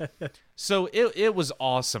 dude. So it was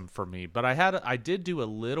awesome for me, but I did do a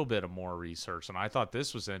little bit of more research, and I thought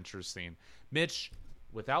this was interesting. Mitch,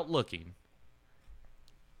 without looking,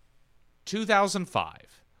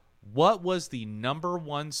 2005. What was the number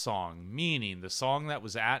one song, meaning the song that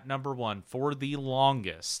was at number one for the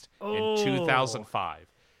longest in 2005?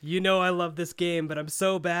 I love this game, but I'm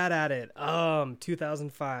so bad at it.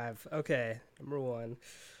 2005. Okay, number one.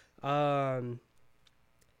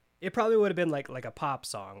 It probably would have been like a pop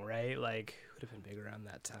song, right? Like, would have been big around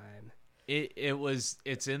that time.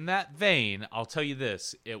 It's in that vein. I'll tell you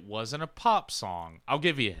this. It wasn't a pop song. I'll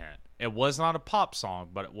give you a hint. It was not a pop song,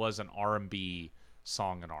 but it was an R&B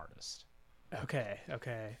song and artist. Okay.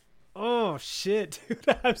 Oh, shit, dude.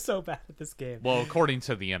 I'm so bad at this game. Well, according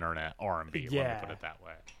to the internet, R&B. Yeah. Let me put it that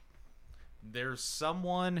way. There's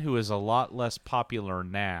someone who is a lot less popular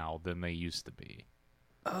now than they used to be.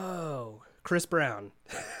 Oh, Chris Brown.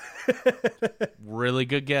 Really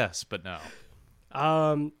good guess, but no.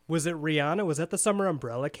 Was it Rihanna? Was that the Summer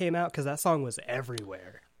Umbrella came out? Because that song was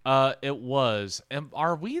everywhere. It was. And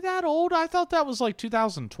are we that old? I thought that was like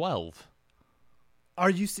 2012. Are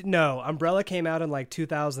you? No, Umbrella came out in like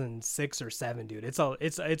 2006 or 7, dude.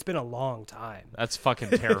 It's been a long time. That's fucking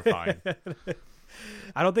terrifying.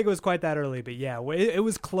 I don't think it was quite that early, but yeah, it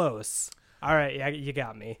was close. All right, yeah, you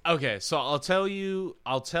got me. Okay, so I'll tell you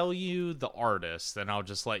the artist, and I'll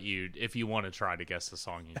just let you, if you want to try to guess the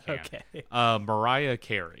song, you can. Okay. Mariah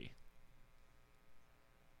Carey.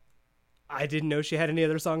 I didn't know she had any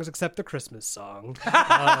other songs except the Christmas song.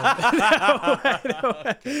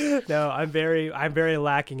 No, I'm very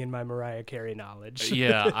lacking in my Mariah Carey knowledge.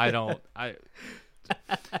 Yeah,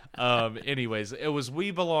 anyways, it was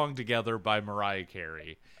 "We Belong Together" by Mariah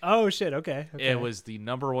Carey. Oh shit, okay. It was the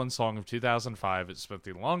number one song of 2005. It spent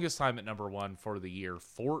the longest time at number one for the year,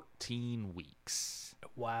 14 weeks.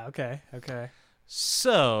 Wow, okay.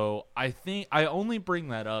 So I think I only bring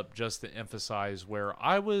that up just to emphasize where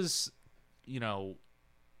I was,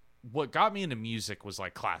 what got me into music was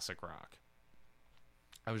like classic rock.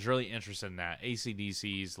 I was really interested in that.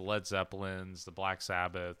 AC/DCs, the Led Zeppelins, the Black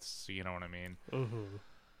Sabbaths, you know what I mean? Mm-hmm.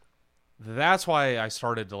 That's why I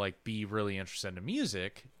started to like be really interested in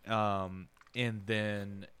music. And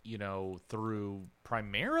then, through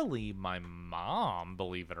primarily my mom,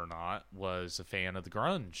 believe it or not, was a fan of the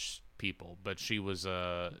grunge people, but she was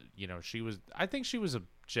I think she was a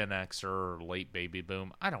Gen Xer or late baby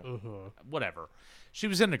boom. I don't, whatever. She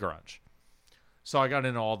was into grunge. So I got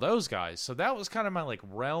into all those guys. So that was kind of my like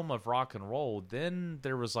realm of rock and roll. Then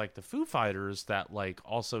there was like the Foo Fighters that like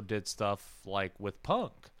also did stuff like with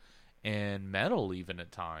punk and metal even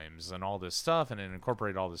at times and all this stuff, and it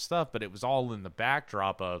incorporated all this stuff, but it was all in the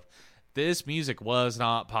backdrop of this music was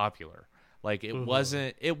not popular. Like it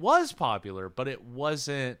wasn't, it was popular, but it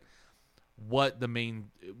wasn't what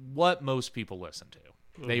most people listen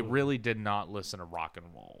to. They really did not listen to rock and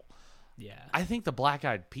roll. Yeah. I think the Black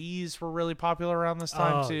Eyed Peas were really popular around this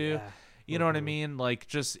time too. Yeah. You know what I mean? Like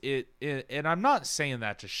just it, and I'm not saying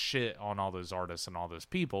that to shit on all those artists and all those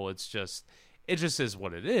people. It just is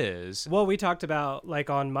what it is. Well, we talked about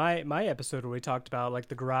like on my episode where we talked about like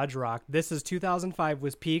the garage rock. This is 2005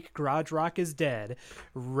 was peak. Garage rock is dead.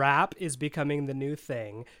 Rap is becoming the new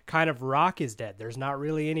thing. Kind of rock is dead. There's not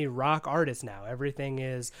really any rock artists now. Everything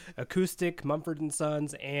is acoustic, Mumford and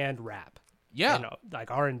Sons, and rap. Yeah. and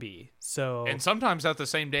like R&B. So And sometimes at the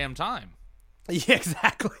same damn time. yeah,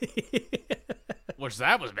 exactly. Which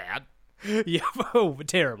that was bad. Yeah, oh,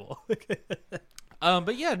 terrible.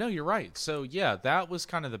 But yeah, no, you're right. So yeah, that was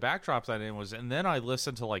kind of the backdrop that it was, and then I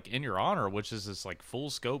listened to like In Your Honor, which is this like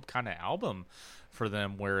full scope kind of album for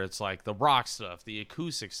them, where it's like the rock stuff, the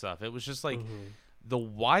acoustic stuff. It was just like the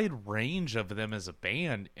wide range of them as a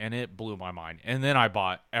band, and it blew my mind. And then I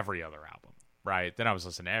bought every other album, right? Then I was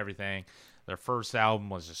listening to everything. Their first album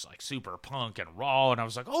was just like super punk and raw, and I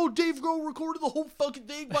was like, "Oh, Dave Grohl recorded the whole fucking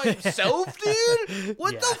thing by himself, dude!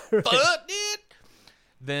 What the fuck, dude?"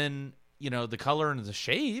 Then, you know, The Color and the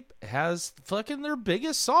Shape has fucking their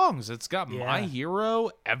biggest songs. It's got My Hero,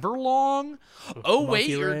 Everlong. Oh, wait,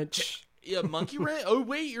 Monkey Wrench. Oh,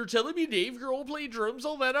 wait, you're telling me Dave Grohl played drums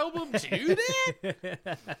on that album too, then?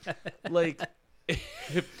 Like,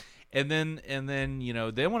 and then, you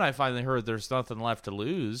know, then when I finally heard There's Nothing Left to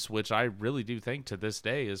Lose, which I really do think to this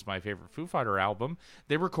day is my favorite Foo Fighter album,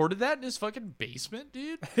 they recorded that in his fucking basement,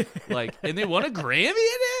 dude. Like, and they won a Grammy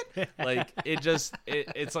in it. Like,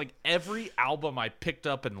 it's like every album I picked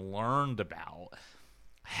up and learned about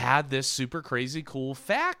had this super crazy cool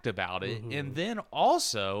fact about it. And then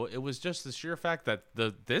also it was just the sheer fact that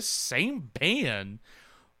this same band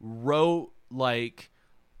wrote like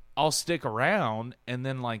I'll Stick Around, and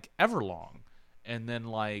then like Everlong, and then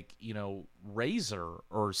like, you know, Razor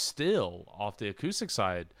or Still off the acoustic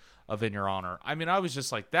side of In Your Honor. I mean, I was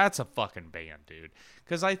just like, that's a fucking band, dude.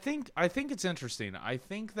 Because I think it's interesting. I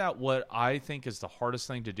think that what I think is the hardest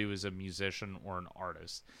thing to do as a musician or an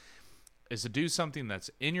artist is to do something that's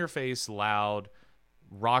in your face, loud,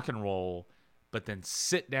 rock and roll, but then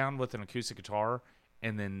sit down with an acoustic guitar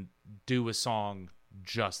and then do a song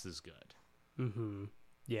just as good. Mm-hmm.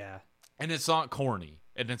 Yeah. And it's not corny,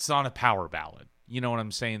 and it's not a power ballad. You know what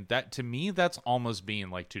I'm saying? That to me, that's almost being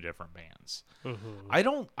like two different bands. I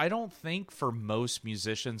don't think for most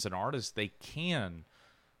musicians and artists they can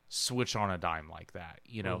switch on a dime like that.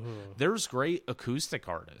 You know, there's great acoustic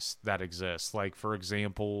artists that exist. Like, for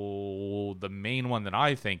example, the main one that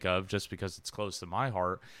I think of, just because it's close to my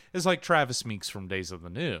heart, is like Travis Meeks from Days of the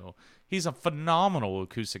New. He's a phenomenal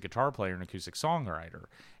acoustic guitar player and acoustic songwriter.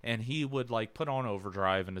 And he would like put on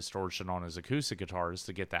overdrive and distortion on his acoustic guitars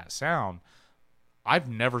to get that sound. I've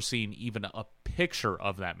never seen even a picture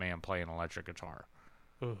of that man play an electric guitar.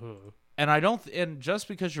 And just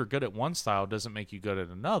because you're good at one style doesn't make you good at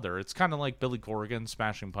another. It's kind of like Billy Corgan,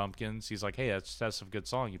 Smashing Pumpkins. He's like, hey, that's a good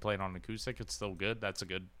song. You play it on acoustic, it's still good. That's a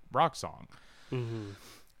good rock song.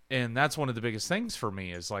 And that's one of the biggest things for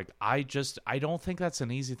me is like, I don't think that's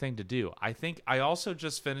an easy thing to do. I also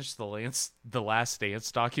just finished the Last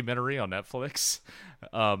Dance documentary on Netflix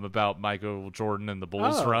about Michael Jordan and the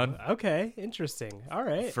Bulls run. Okay, interesting. All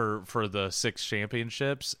right. For the 6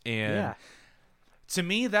 championships. And to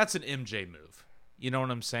me, that's an MJ move. You know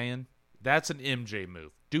what I'm saying? That's an MJ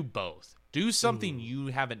move. Do both. Do something you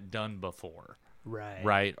haven't done before.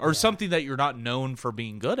 Right? Or something that you're not known for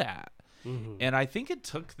being good at. And I think it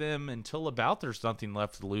took them until about There's Nothing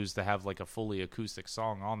Left to Lose to have like a fully acoustic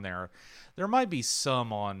song on there. There might be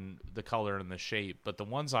some on The Color and the Shape, but the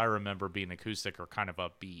ones I remember being acoustic are kind of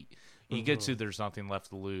upbeat. You get to There's Nothing Left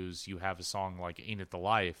to Lose, you have a song like Ain't It the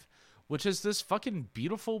Life, which is this fucking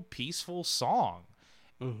beautiful, peaceful song.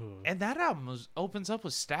 And that album opens up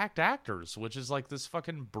with Stacked Actors, which is like this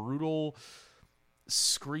fucking brutal,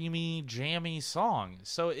 screamy, jammy song.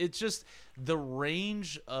 So it's just the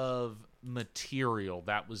range of material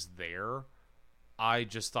that was there, I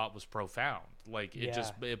just thought was profound. Like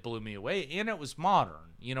it blew me away, and it was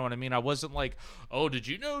modern. You know what I mean? I wasn't like, oh, did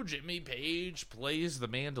you know Jimmy Page plays the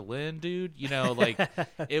mandolin, dude? You know, like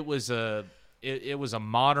it was a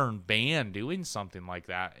modern band doing something like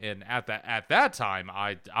that. And at that time,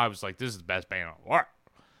 I was like, this is the best band on the world.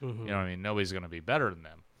 You know what I mean? Nobody's gonna be better than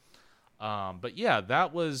them. But yeah,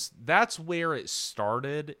 that's where it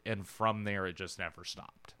started, and from there it just never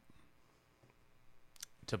stopped.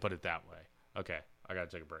 To put it that way. Okay, I gotta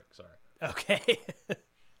take a break. Sorry. Okay.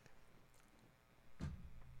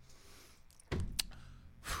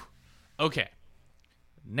 Okay.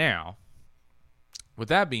 Now, with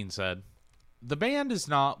that being said, the band is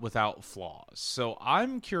not without flaws. So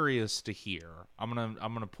I'm curious to hear. I'm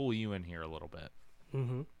gonna pull you in here a little bit.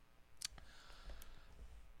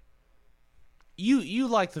 You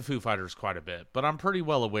like the Foo Fighters quite a bit, but I'm pretty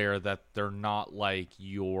well aware that they're not like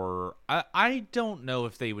your... I don't know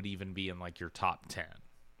if they would even be in like your top 10.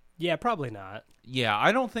 Yeah, probably not. Yeah,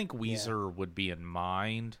 I don't think Weezer would be in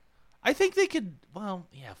mind. I think they could... Well,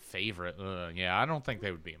 yeah, favorite. Yeah, I don't think they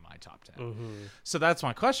would be in my top 10. So that's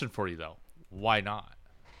my question for you, though. Why not?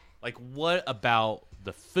 Like, what about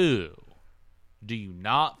the Foo do you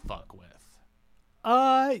not fuck with?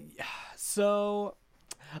 So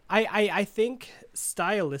I think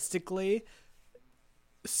stylistically,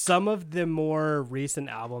 some of the more recent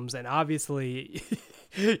albums, and obviously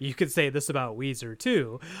you could say this about Weezer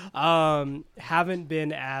too, haven't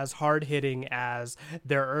been as hard hitting as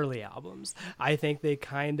their early albums. I think they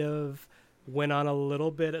kind of went on a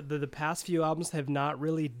little bit. The past few albums have not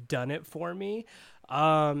really done it for me.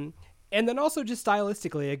 And then also just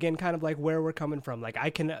stylistically, again, kind of like where we're coming from. Like, I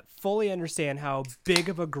can fully understand how big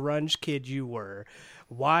of a grunge kid you were,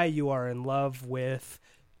 why you are in love with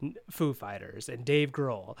Foo Fighters and Dave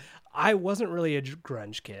Grohl. I wasn't really a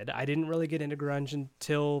grunge kid. I didn't really get into grunge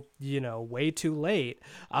until, way too late.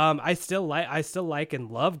 I still like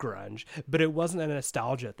and love grunge, but it wasn't a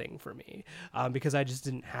nostalgia thing for me, because I just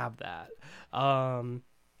didn't have that. I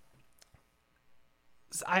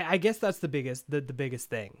guess that's the biggest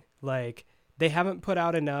thing. Like, they haven't put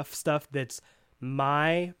out enough stuff that's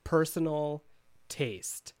my personal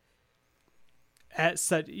taste. At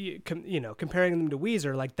such, comparing them to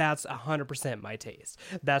Weezer, like, that's 100% my taste.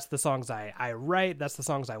 That's the songs I write. That's the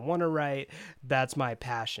songs I want to write. That's my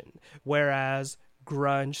passion. Whereas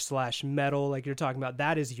grunge / metal, like you're talking about,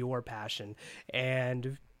 that is your passion.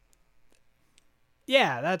 And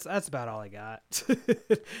yeah, that's about all I got.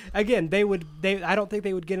 Again, I don't think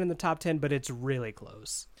they would get in the top 10, but it's really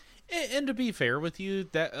close. And to be fair with you,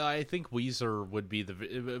 that I think Weezer would be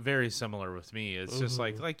very similar with me. It's just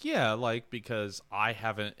because I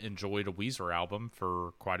haven't enjoyed a Weezer album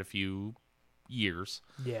for quite a few years.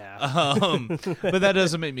 Yeah. But that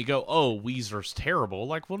doesn't make me go, oh, Weezer's terrible.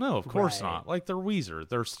 Like, well, no, of course not. Like, they're Weezer.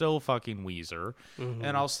 They're still fucking Weezer.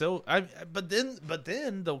 And I'll still, but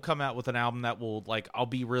then they'll come out with an album that will, like, I'll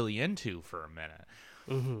be really into for a minute.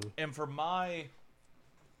 And for my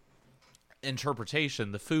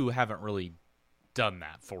interpretation, the Foo haven't really done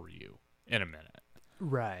that for you in a minute.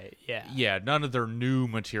 Right, yeah. Yeah, none of their new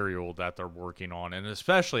material that they're working on, and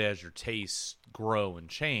especially as your tastes grow and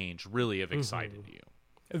change, really have excited you.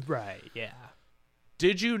 Right, yeah.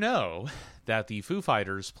 Did you know that the Foo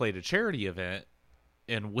Fighters played a charity event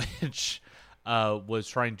in which was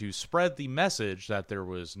trying to spread the message that there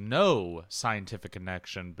was no scientific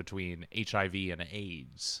connection between HIV and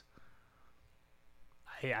AIDS?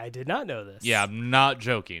 I did not know this. Yeah, I'm not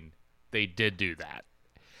joking. They did do that.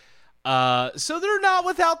 So they're not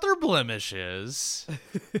without their blemishes.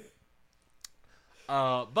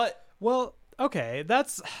 But well, okay,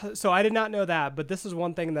 so I did not know that, but this is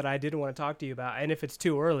one thing that I did want to talk to you about. And if it's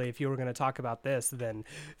too early, if you were going to talk about this, then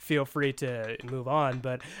feel free to move on.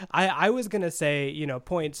 But I was going to say,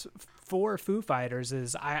 points for Foo Fighters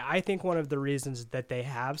is I think one of the reasons that they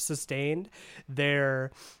have sustained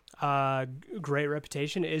their great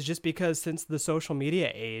reputation is just because since the social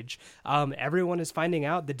media age, everyone is finding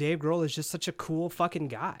out that Dave Grohl is just such a cool fucking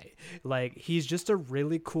guy. Like, he's just a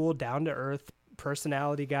really cool, down-to-earth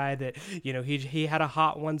personality guy that, he had a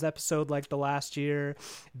Hot Ones episode like the last year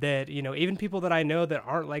that, even people that I know that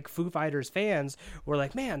aren't like Foo Fighters fans were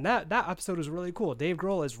like, man, that episode was really cool. Dave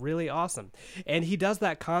Grohl is really awesome. And he does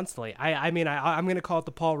that constantly. I'm going to call it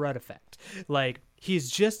the Paul Rudd effect. Like,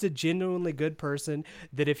 he's just a genuinely good person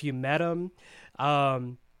that if you met him,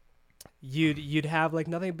 you'd have like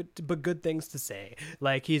nothing but good things to say.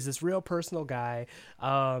 Like, he's this real personal guy.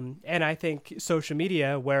 And I think social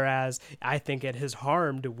media, whereas I think it has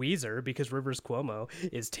harmed Weezer because Rivers Cuomo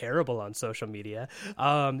is terrible on social media.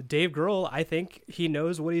 Dave Grohl, I think he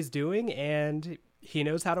knows what he's doing and he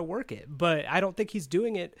knows how to work it, but I don't think he's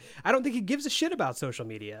doing it. I don't think he gives a shit about social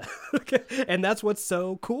media. And that's what's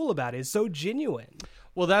so cool about it. It's so genuine.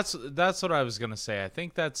 Well, that's what I was going to say. I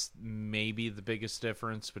think that's maybe the biggest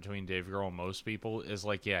difference between Dave Grohl and most people is,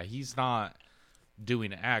 like, yeah, he's not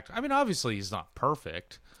doing an act. I mean, obviously he's not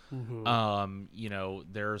perfect.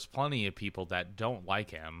 There's plenty of people that don't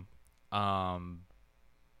like him.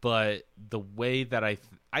 But the way that I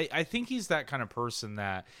think he's that kind of person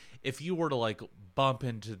that if you were to, like, bump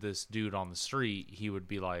into this dude on the street, he would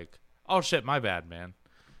be like, oh shit, my bad, man.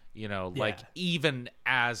 Like, even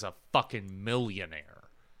as a fucking millionaire,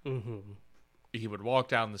 he would walk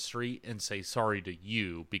down the street and say sorry to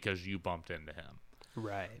you because you bumped into him.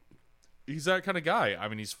 Right. He's that kind of guy. I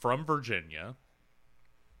mean, he's from Virginia.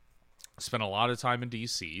 Spent a lot of time in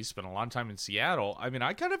D.C., spent a lot of time in Seattle. I mean,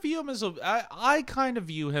 I kind of view him as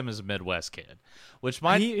a Midwest kid, which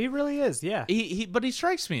he really is, yeah. But he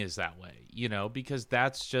strikes me as that way, because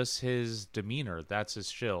that's just his demeanor. That's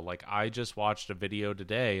his chill. Like, I just watched a video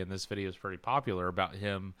today, and this video is pretty popular, about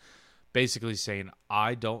him basically saying,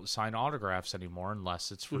 I don't sign autographs anymore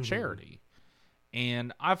unless it's for charity.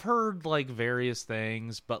 And I've heard, like, various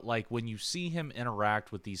things, but, like, when you see him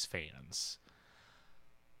interact with these fans,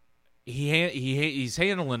 he's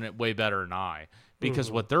handling it way better than I,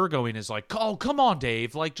 because what they're going is like, oh, come on,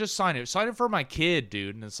 Dave, like just sign it for my kid,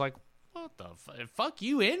 dude. And it's like, what the fuck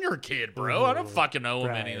you and your kid, bro. I don't fucking owe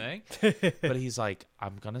him anything. But he's like,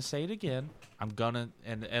 I'm gonna say it again. I'm gonna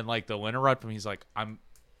and like they'll interrupt him. He's like, I'm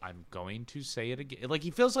going to say it again. Like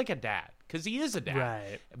he feels like a dad, because he is a dad,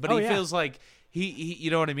 right? But he feels like he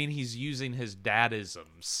you know what I mean. He's using his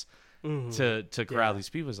dadisms to corral these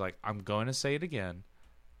people. He's like, I'm going to say it again.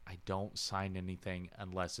 I don't sign anything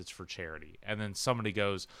unless it's for charity. And then somebody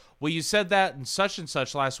goes, well, you said that and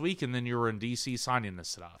such last week, and then you were in DC signing this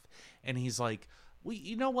stuff. And he's like, well,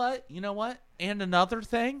 you know what? And another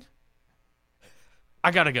thing, I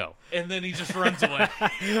gotta go. And then he just runs away.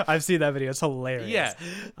 I've seen that video. It's hilarious. Yeah.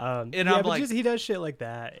 And I'm like, he does shit like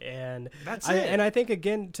that. And that's it. And I think,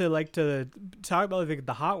 again, to talk about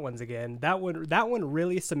the hot ones again, that one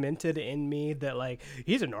really cemented in me that, like,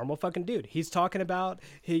 he's a normal fucking dude. He's talking about,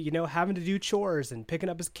 having to do chores and picking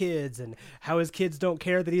up his kids and how his kids don't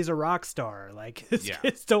care that he's a rock star. Like, his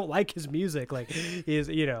kids don't like his music. Like, he's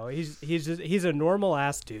a normal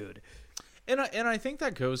ass dude. And I think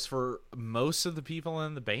that goes for most of the people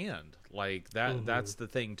in the band. Like that that's the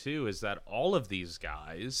thing too, is that all of these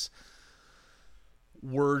guys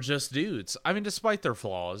were just dudes. I mean, despite their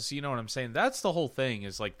flaws, you know what I'm saying? That's the whole thing,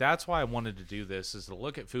 is like, that's why I wanted to do this, is to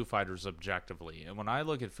look at Foo Fighters objectively. And when I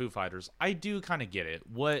look at Foo Fighters, I do kind of get it.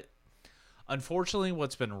 Unfortunately,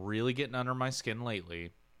 what's been really getting under my skin lately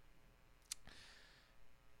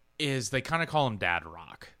is they kind of call them dad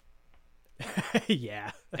rock. Yeah.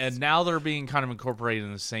 And now they're being kind of incorporated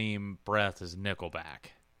in the same breath as Nickelback.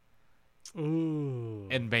 Ooh.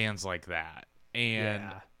 And bands like that. And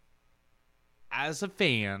as a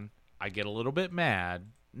fan, I get a little bit mad.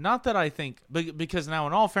 Not that I think, because now,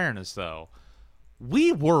 in all fairness, though,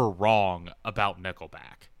 we were wrong about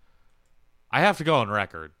Nickelback. I have to go on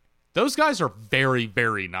record. Those guys are very,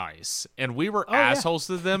 very nice. And we were assholes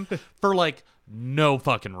to them for, like, no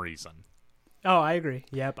fucking reason. Oh, I agree.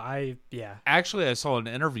 Yep, Actually, I saw an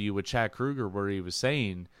interview with Chad Kroeger where he was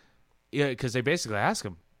saying, because they basically asked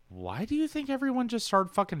him, why do you think everyone just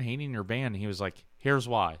started fucking hating your band? And he was like, here's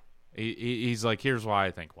why. He's like, here's why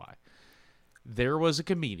I think why. There was a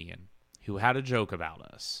comedian who had a joke about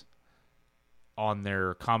us on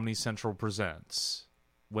their Comedy Central Presents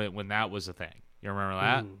when that was a thing. You remember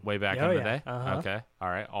that? Way back in the day? Uh-huh. Okay. All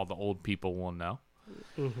right. All the old people will know.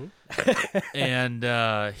 Mm-hmm. And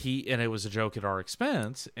it was a joke at our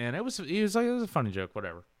expense, and it was a funny joke,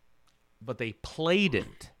 whatever. But they played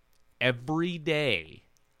it every day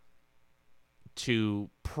to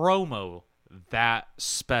promo that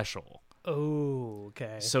special. Oh,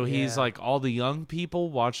 okay. So he's like, all the young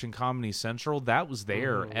people watching Comedy Central, that was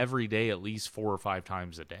there every day, at least 4 or 5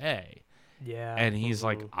 times a day. Yeah. And he's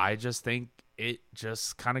like, I just think it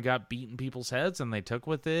just kind of got beat in people's heads, and they took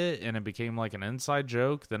with it, and it became like an inside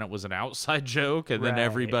joke. Then it was an outside joke, and then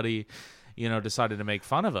everybody, decided to make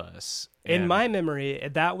fun of us. In my memory,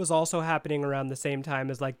 that was also happening around the same time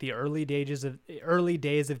as, like, the early days of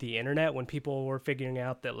the internet, when people were figuring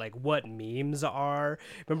out that, like, what memes are.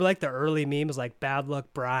 Remember, like, the early memes, like Bad Luck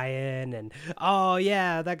Brian, and oh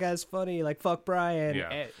yeah, that guy's funny, like, fuck Brian.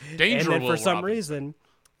 Yeah. Danger. And then for some reason,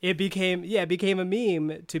 it became a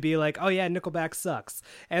meme to be like, oh yeah, Nickelback sucks,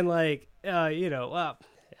 and like, well,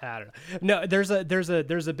 I don't know. No, there's a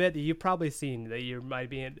bit that you've probably seen that you might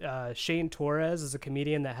be in. Shane Torres is a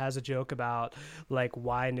comedian that has a joke about, like,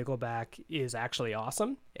 why Nickelback is actually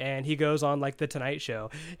awesome, and he goes on, like, the Tonight Show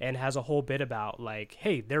and has a whole bit about, like,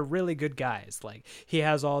 hey, they're really good guys. Like, he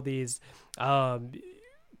has all these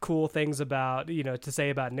cool things about, to say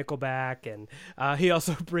about Nickelback, and he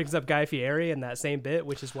also brings up Guy Fieri in that same bit,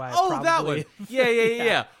 which is why that one.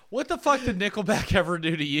 Yeah. What the fuck did Nickelback ever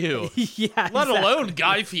do to you? Yeah, let alone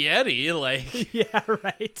Guy Fieri, like. Yeah,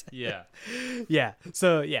 right. Yeah. Yeah.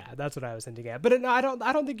 So yeah, that's what I was hinting at. But no, I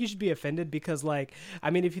don't think you should be offended, because, like, I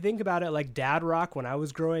mean, if you think about it, like, dad rock when I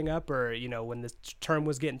was growing up, or when this term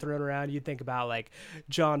was getting thrown around, you'd think about, like,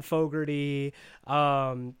 John Fogerty,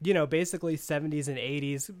 basically 70s and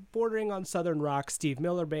 80s, bordering on Southern rock, Steve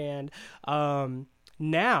Miller Band.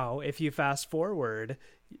 Now, if you fast forward,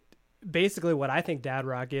 basically what I think dad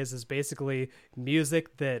rock is basically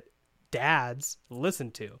music that dads listen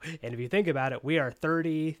to. And if you think about it, we are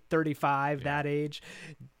 30, 35, that age.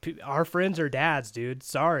 our friends are dads, dude.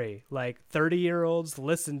 Sorry. Like 30-year-olds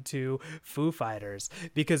listen to Foo Fighters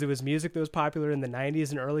because it was music that was popular in the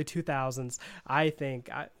 90s and early 2000s. I think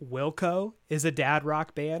Wilco is a dad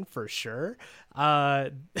rock band for sure. Yeah,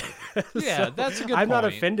 that's a good I'm not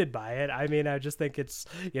point. offended by it. I mean, I just think it's,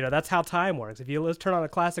 that's how time works. If you turn on a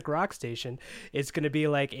classic rock station, it's going to be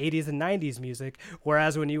like 80s and 90s music.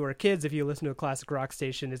 Whereas when you were kids, if you listen to a classic rock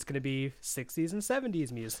station, it's going to be 60s and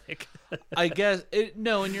 70s music. I guess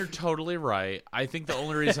no, and you're totally right. I think the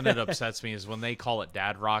only reason it upsets me is when they call it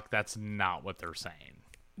dad rock. That's not what they're saying.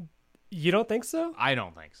 You don't think so? I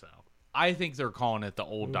don't think so. I think they're calling it the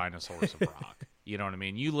old dinosaurs of rock. You know what I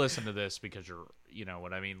mean? You listen to this because you know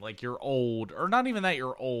what I mean? Like you're old, or not even that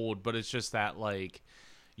you're old, but it's just that like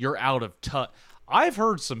you're out of touch. I've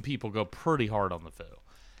heard some people go pretty hard on the Foo.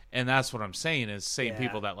 And that's what I'm saying is same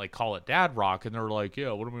people that like call it dad rock and they're like,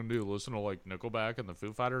 yeah, what am I going to do? Listen to like Nickelback and the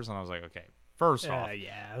Foo Fighters? And I was like, okay, first off,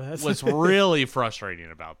 what's really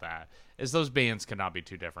frustrating about that is those bands cannot be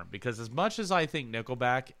too different because as much as I think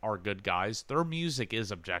Nickelback are good guys, their music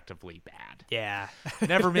is objectively bad. Yeah.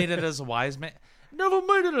 Never made it as a wise man. Never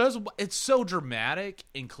made it as it's so dramatic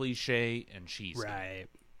and cliche and cheesy. Right.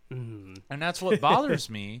 Mm-hmm. And that's what bothers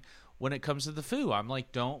me when it comes to the Foo. I'm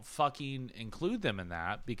like, don't fucking include them in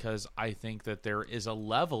that because I think that there is a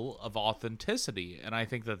level of authenticity and I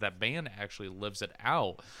think that band actually lives it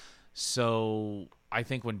out. So I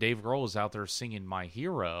think when Dave Grohl is out there singing My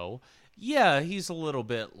Hero, yeah, he's a little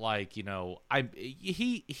bit like,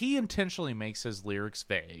 he intentionally makes his lyrics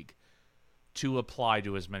vague to apply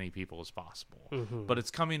to as many people as possible. Mm-hmm. But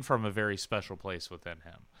it's coming from a very special place within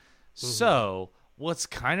him. Mm-hmm. So what's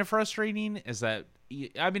kind of frustrating is that,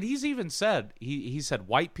 he's even said, he said,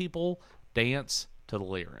 white people dance to the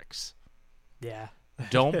lyrics. Yeah.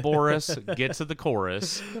 Don't bore us, get to the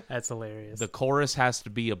chorus. That's hilarious. The chorus has to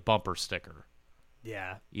be a bumper sticker.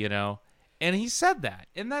 Yeah. And he said that.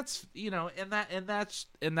 And that's, and that's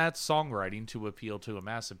songwriting to appeal to a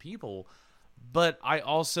mass of people. But I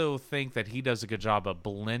also think that he does a good job of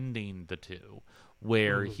blending the two,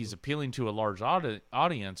 where he's appealing to a large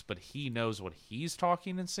audience, but he knows what he's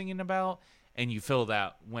talking and singing about, and you feel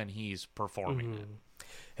that when he's performing it.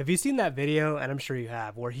 Have you seen that video, and I'm sure you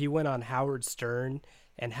have, where he went on Howard Stern,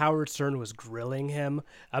 and Howard Stern was grilling him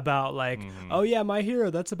about oh yeah, My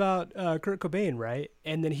Hero, that's about Kurt Cobain, right?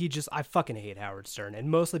 And then I fucking hate Howard Stern, and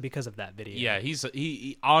mostly because of that video. Yeah,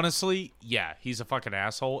 he honestly, he's a fucking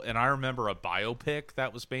asshole. And I remember a biopic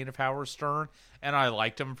that was made of Howard Stern, and I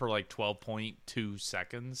liked him for like 12.2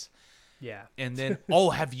 seconds. Yeah. And then,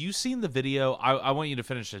 have you seen the video? I want you to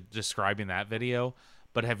finish describing that video,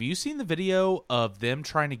 but have you seen the video of them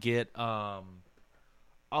trying to get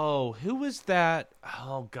who was that?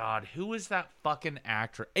 Oh, God. Who was that fucking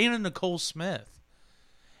actress? Anna Nicole Smith.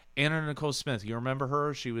 You remember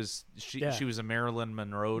her? She was a Marilyn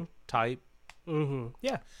Monroe type. Mm-hmm.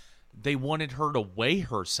 Yeah. They wanted her to weigh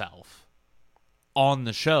herself on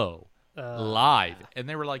the show live. And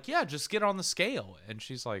they were like, yeah, just get on the scale. And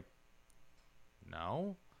she's like,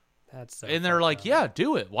 no. That's so and they're like, yeah,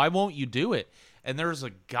 do it. Why won't you do it? And there's a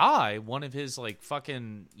guy, one of his like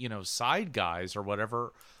fucking, side guys or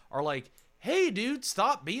whatever, are like, hey, dude,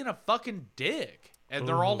 stop being a fucking dick. And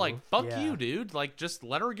they're all like, fuck you, dude. Like, just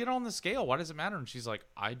let her get on the scale. Why does it matter? And she's like,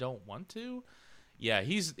 I don't want to. Yeah,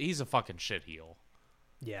 he's a fucking shitheel.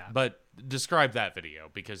 Yeah. But describe that video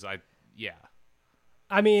because no,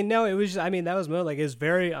 it was, that was more like, it was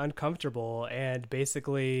very uncomfortable, and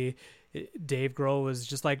basically Dave Grohl was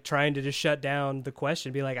just like trying to just shut down the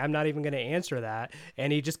question, be like, I'm not even going to answer that.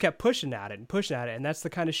 And he just kept pushing at it. And that's the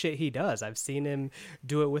kind of shit he does. I've seen him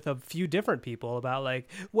do it with a few different people about like,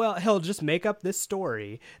 well, he'll just make up this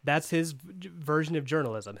story. That's his version of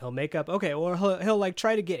journalism. He'll make up, he'll like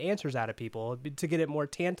try to get answers out of people to get it more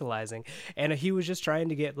tantalizing. And he was just trying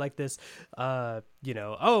to get like this,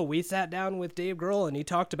 we sat down with Dave Grohl and he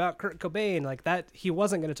talked about Kurt Cobain, like that. He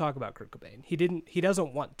wasn't going to talk about Kurt Cobain. He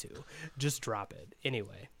doesn't want to. Just drop it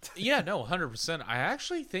anyway. Yeah, no, 100%. I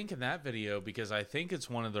actually think in that video, because I think it's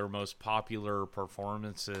one of their most popular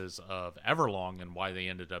performances of Everlong, and why they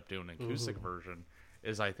ended up doing an acoustic version,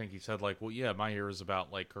 is I think he said like, well, yeah, My Hero is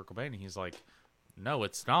about like Kurt Cobain. And he's like, no,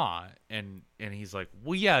 it's not. And he's like,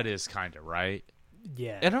 well, yeah, it is kind of, right?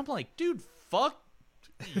 Yeah. And I'm like, dude, fuck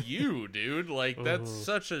you, dude. Like, that's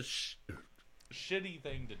such a shitty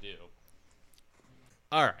thing to do.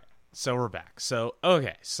 All right. So we're back. So,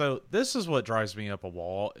 okay. So this is what drives me up a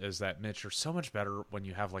wall, is that, Mitch, you're so much better when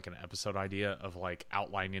you have like an episode idea of like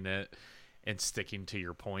outlining it and sticking to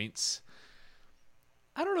your points.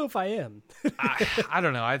 I don't know if I am. I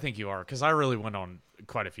don't know. I think you are, because I really went on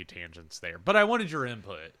quite a few tangents there. But I wanted your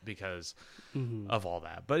input because of all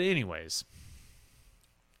that. But anyways,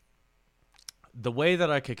 the way that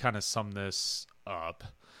I could kind of sum this up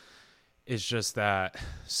is just that.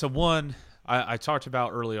 So one, I talked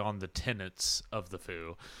about early on the tenets of the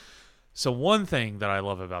Foo. So one thing that I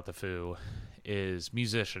love about the Foo is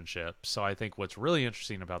musicianship. So I think what's really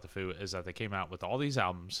interesting about the Foo is that they came out with all these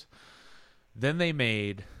albums. Then they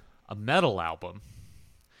made a metal album.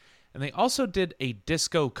 And they also did a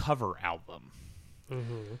disco cover album.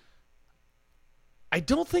 Mm-hmm. I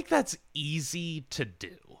don't think that's easy to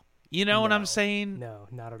do. You know what I'm saying? No,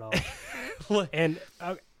 not at all. And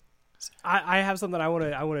I have something I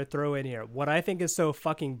want to throw in here. What I think is so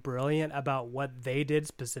fucking brilliant about what they did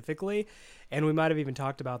specifically, and we might have even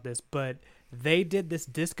talked about this, but they did this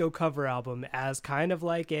disco cover album as kind of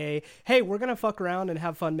like a, hey, we're going to fuck around and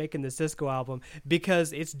have fun making this disco album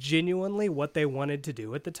because it's genuinely what they wanted to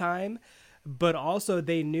do at the time. But also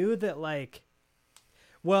they knew that like,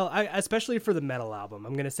 well, especially for the metal album,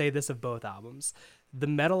 I'm going to say this of both albums. The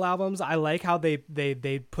metal albums, I like how they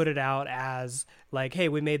put it out as like, hey,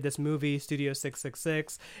 we made this movie, Studio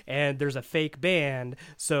 666, and there's a fake band.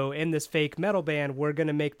 So in this fake metal band, we're going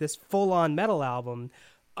to make this full-on metal album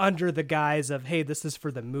under the guise of, hey, this is for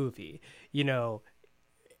the movie, you know,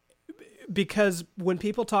 because when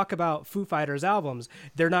people talk about Foo Fighters albums,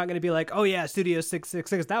 they're not going to be like, oh yeah, Studio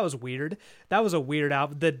 666, that was weird. That was a weird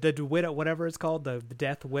album. The Widow, whatever it's called, the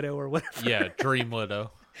Death Widow or whatever. Yeah, Dream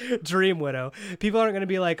Widow. Dream Widow. People aren't going to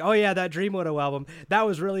be like, oh yeah, that Dream Widow album, that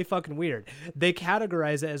was really fucking weird. They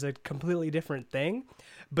categorize it as a completely different thing,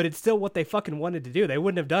 but it's still what they fucking wanted to do. They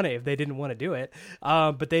wouldn't have done it if they didn't want to do it.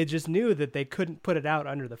 But they just knew that they couldn't put it out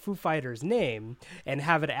under the Foo Fighters name and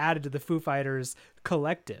have it added to the Foo Fighters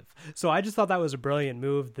collective. So I just thought that was a brilliant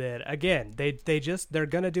move that, again, they're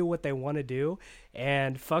going to do what they want to do,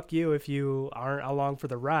 and fuck you if you aren't along for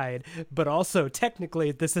the ride. But also,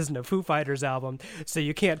 technically, this isn't a Foo Fighters album, so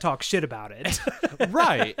you can't talk shit about it.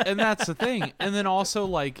 Right. And that's the thing. And then also,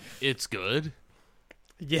 like, it's good.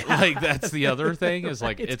 Yeah. Like, that's the other thing is,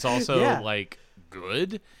 like, it's also, like,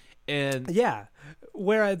 good. And yeah.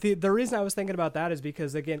 Where the reason I was thinking about that is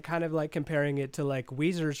because, again, kind of like comparing it to like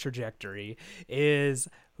Weezer's trajectory is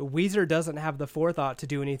Weezer doesn't have the forethought to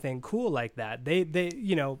do anything cool like that. They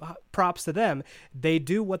you know, props to them. They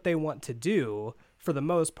do what they want to do for the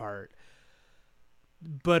most part,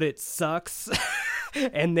 but it sucks.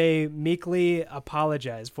 And they meekly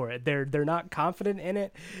apologize for it. They're not confident in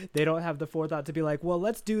it. They don't have the forethought to be like, well,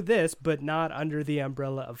 let's do this, but not under the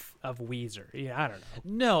umbrella of Weezer. Yeah, I don't know.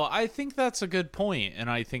 No, I think that's a good point, and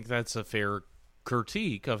I think that's a fair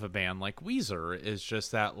critique of a band like Weezer. Is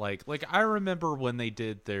just that like I remember when they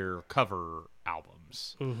did their cover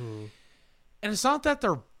albums, and it's not that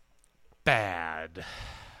they're bad,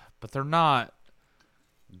 but they're not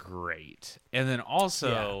great. And then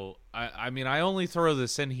also, I mean, I only throw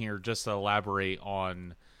this in here just to elaborate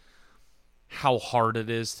on how hard it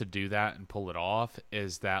is to do that and pull it off,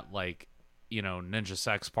 is that, like, you know, Ninja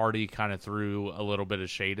Sex Party kind of threw a little bit of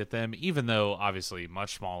shade at them, even though obviously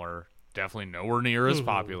much smaller, definitely nowhere near as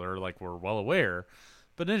popular, like we're well aware.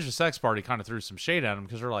 But Ninja Sex Party kind of threw some shade at them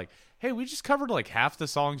because they're like, hey, we just covered like half the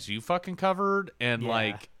songs you fucking covered, and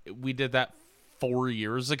like we did that 4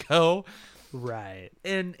 years ago. Right.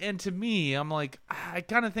 And to me, I'm like, I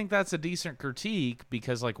kind of think that's a decent critique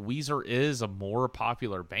because like Weezer is a more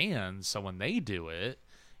popular band, so when they do it,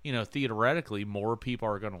 you know, theoretically more people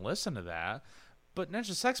are going to listen to that. But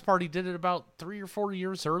Ninja Sex Party did it about 3 or 4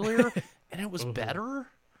 years earlier, and it was better.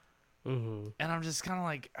 And I'm just kind of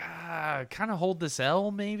like, kind of hold this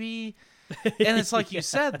L maybe. And it's like you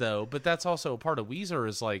said though, but that's also a part of Weezer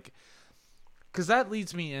is like, because that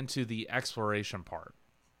leads me into the exploration part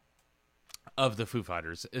of the Foo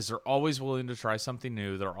Fighters, is they're always willing to try something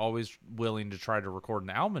new. They're always willing to try to record an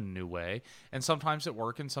album in a new way. And sometimes it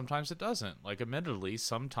works and sometimes it doesn't. Like, admittedly,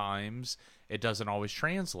 sometimes it doesn't always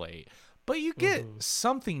translate. But you get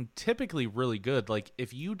something typically really good. Like,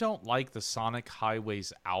 if you don't like the Sonic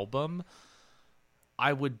Highways album,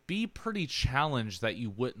 I would be pretty challenged that you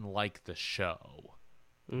wouldn't like the show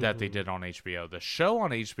that they did on HBO. The show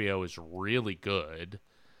on HBO is really good.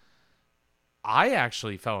 I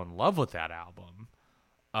actually fell in love with that album.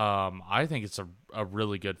 I think it's a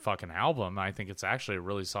really good fucking album. I think it's actually a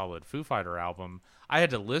really solid Foo Fighter album. I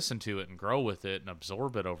had to listen to it and grow with it and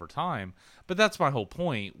absorb it over time. But that's my whole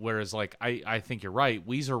point. Whereas, like, I think you're right.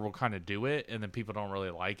 Weezer will kind of do it, and then people don't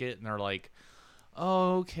really like it. And they're like,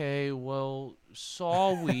 okay, well,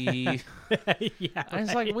 saw we. Yeah, And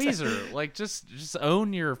it's like, Weezer, like just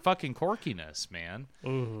own your fucking quirkiness, man.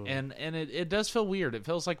 Mm-hmm. And it does feel weird. It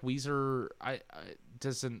feels like Weezer I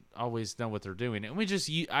doesn't always know what they're doing. And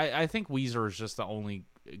I think Weezer is just the only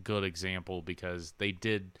good example because they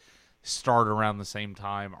did start around the same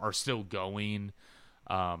time, are still going.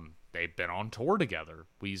 They've been on tour together.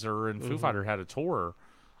 Weezer and Foo Fighter had a tour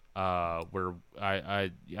where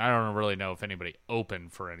I don't really know if anybody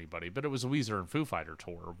opened for anybody, but it was a Weezer and Foo Fighter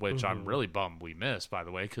tour, which I'm really bummed we missed, by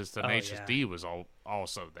the way, because Tenacious D was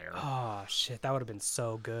also there. Oh shit, that would have been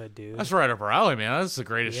so good, dude. That's right up our alley, man. That's the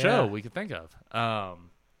greatest show we could think of.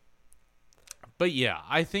 But yeah,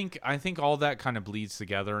 I think all that kind of bleeds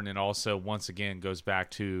together, and it also once again goes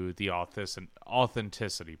back to the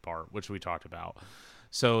authenticity part, which we talked about.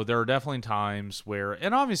 So there are definitely times where,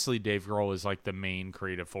 and obviously Dave Grohl is like the main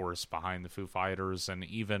creative force behind the Foo Fighters, and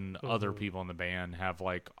even other people in the band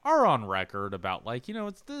are on record about like,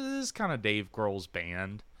 this is kind of Dave Grohl's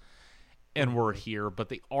band, and we're here, but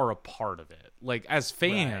they are a part of it. Like as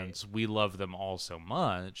fans, we love them all so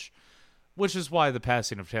much, which is why the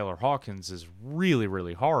passing of Taylor Hawkins is really,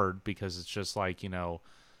 really hard, because it's just like,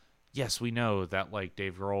 yes, we know that like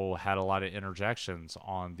Dave Grohl had a lot of interjections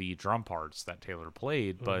on the drum parts that Taylor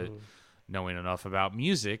played, but knowing enough about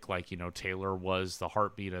music, like, Taylor was the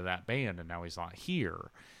heartbeat of that band, and now he's not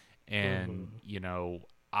here. And,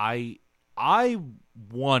 I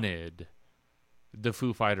wanted the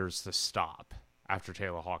Foo Fighters to stop after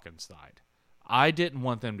Taylor Hawkins died. I didn't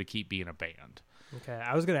want them to keep being a band. Okay,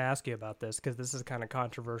 I was going to ask you about this because this is kind of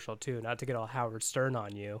controversial too. Not to get all Howard Stern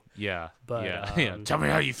on you. Yeah, but yeah. Tell me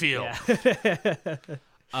how you feel. Yeah.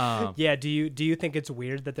 Yeah. Do you think it's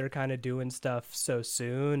weird that they're kind of doing stuff so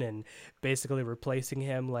soon and basically replacing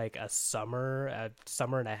him like a summer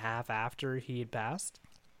and a half after he had passed?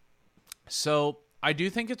 So I do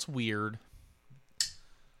think it's weird.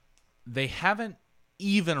 They haven't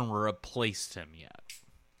even replaced him yet.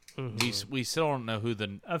 We still don't know who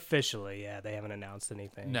officially, they haven't announced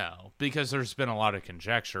anything. No, because there's been a lot of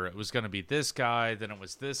conjecture. It was going to be this guy, then it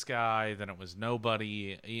was this guy, then it was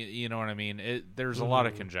nobody. You know what I mean? There's a lot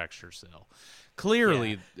of conjecture still.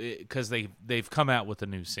 Clearly, because they've come out with a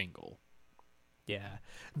new single. Yeah,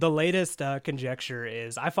 the latest conjecture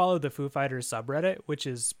is I follow the Foo Fighters subreddit, which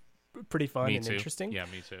is pretty fun and interesting. Yeah,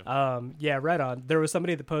 me too. Yeah, right on. There was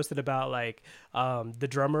somebody that posted about like the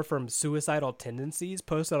drummer from Suicidal Tendencies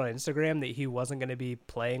posted on Instagram that he wasn't going to be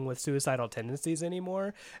playing with Suicidal Tendencies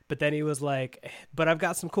anymore, but then he was like, but I've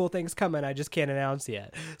got some cool things coming, I just can't announce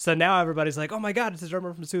yet. So now everybody's like, oh my god, it's a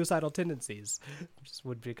drummer from Suicidal Tendencies, which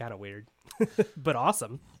would be kind of weird but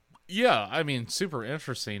awesome. Yeah, I mean, super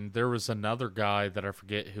interesting. There was another guy that I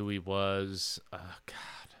forget who he was. God,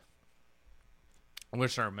 I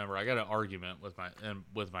wish I remember. I got an argument with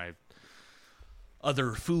my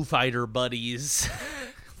other Foo Fighter buddies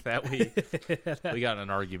that we got in an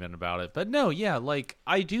argument about it. But no, yeah, like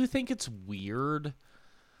I do think it's weird,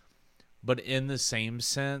 but in the same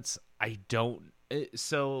sense, I don't.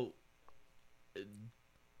 So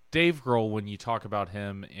Dave Grohl, when you talk about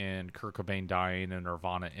him and Kurt Cobain dying and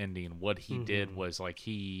Nirvana ending, what he did was like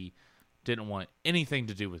he didn't want anything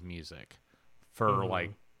to do with music for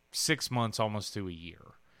like 6 months, almost to a year.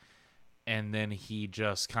 And then he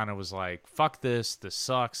just kind of was like, fuck this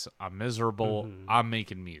sucks, I'm miserable, I'm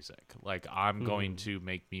making music. Like, I'm going to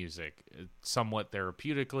make music somewhat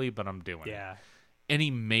therapeutically, but I'm doing it. And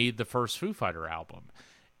he made the first Foo Fighter album.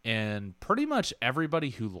 And pretty much everybody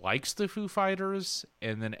who likes the Foo Fighters,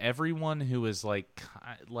 and then everyone who is like,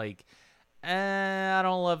 I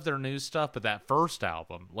don't love their new stuff, but that first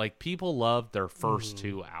album, like, people love their first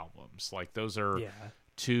two albums. Like, those are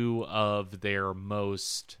two of their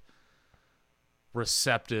most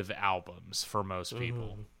receptive albums for most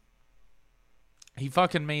people. He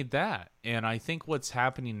fucking made that. And I think what's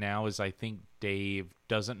happening now is I think Dave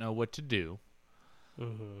doesn't know what to do.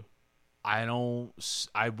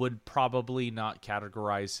 I would probably not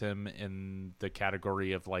categorize him in the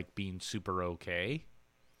category of like being super okay.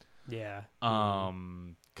 Yeah.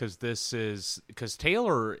 Because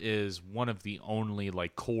Taylor is one of the only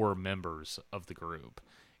like core members of the group.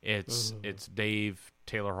 It's Dave,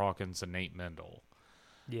 Taylor Hawkins, and Nate Mendel.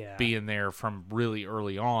 Yeah. Being there from really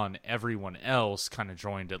early on. Everyone else kind of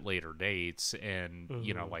joined at later dates, and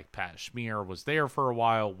you know, like Pat Schmier was there for a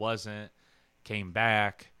while, wasn't, came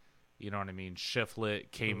back. You know what I mean? Shiflett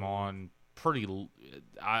came on pretty,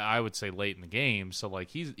 I would say, late in the game. So like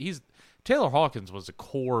he's Taylor Hawkins was a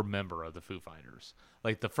core member of the Foo Fighters.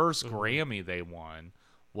 Like the first Grammy they won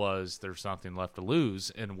was "There's Nothing Left to Lose,"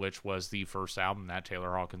 in which was the first album that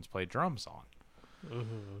Taylor Hawkins played drums on.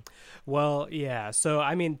 Well, yeah. So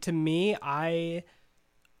I mean, to me,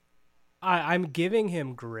 I'm giving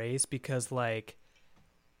him grace because like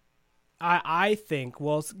I think,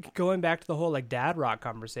 well, going back to the whole like dad rock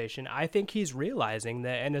conversation, I think he's realizing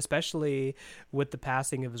that, and especially with the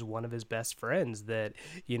passing of one of his best friends, that,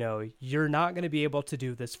 you know, you're not going to be able to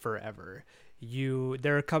do this forever.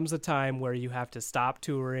 There comes a time where you have to stop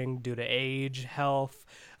touring due to age, health.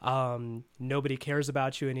 Nobody cares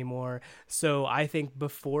about you anymore. So I think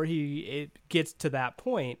before it gets to that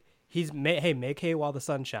point, hey, make hay while the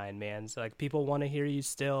sun shine, man. So like people want to hear you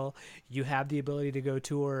still. You have the ability to go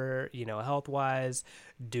tour, you know, health wise.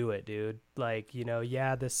 Do it, dude. Like, you know,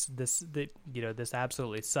 yeah, this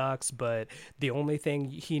absolutely sucks, but the only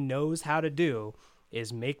thing he knows how to do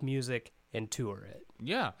is make music and tour it.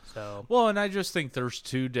 Yeah. So well, and I just think there's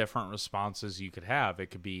two different responses you could have.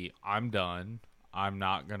 It could be, I'm done. I'm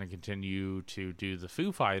not going to continue to do the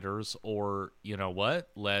Foo Fighters, or, you know what?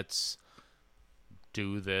 Let's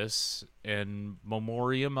do this in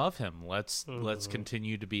memoriam of him. Let's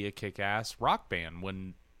continue to be a kick-ass rock band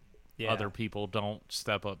when other people don't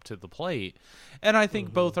step up to the plate. And I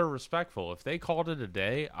think both are respectful. If they called it a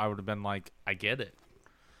day, I would have been like, I get it.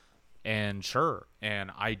 And sure. And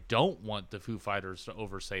I don't want the Foo Fighters to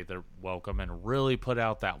overstay their welcome and really put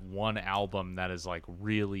out that one album that is like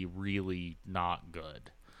really, really not good.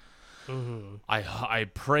 I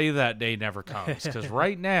pray that day never comes, because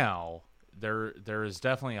right now there is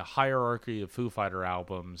definitely a hierarchy of Foo Fighter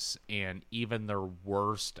albums, and even their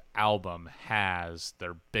worst album has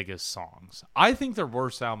their biggest songs. I think their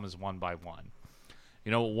worst album is One by One.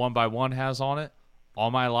 You know what One by One has on it? All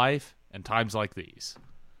My Life and Times Like These.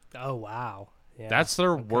 Oh, wow. Yeah. That's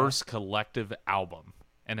their worst collective album,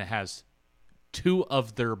 and it has two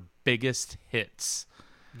of their biggest hits.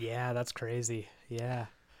 Yeah, that's crazy. Yeah.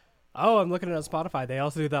 Oh, I'm looking at it on Spotify. They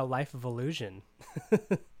also do that Life of Illusion.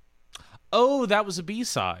 Oh, that was a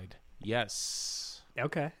B-side. Yes.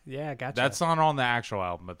 Okay. Yeah, gotcha. That's not on the actual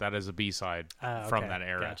album, but that is a B-side from okay. that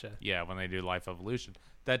era. Gotcha. Yeah, when they do Life of Illusion.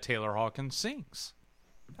 That Taylor Hawkins sings.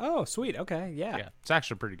 Oh, sweet. Okay, yeah. Yeah, it's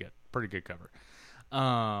actually pretty good. Pretty good cover.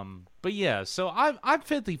 But yeah, so I'm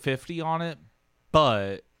 50-50 on it,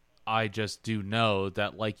 but I just do know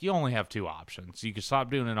that, like, you only have two options. You could stop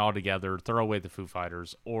doing it altogether, throw away the Foo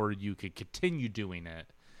Fighters, or you could continue doing it.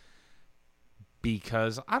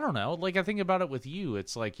 Because, I don't know, like, I think about it with you.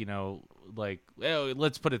 It's like, you know, like,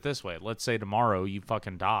 let's put it this way. Let's say tomorrow you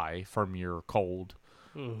fucking die from your cold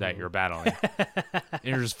that you're battling. And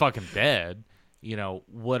you're just fucking dead. You know,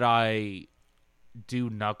 would I do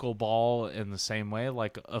knuckleball in the same way?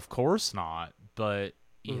 Like, of course not. But,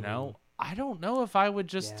 you know, I don't know if I would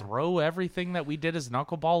just throw everything that we did as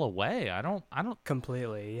knuckleball away. I don't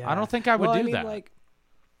completely. Yeah. I don't think I would do that. Like,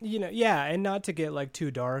 you know, yeah, and not to get like too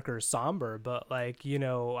dark or somber, but like, you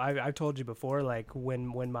know, I've told you before, like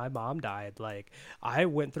when my mom died, like I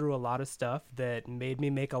went through a lot of stuff that made me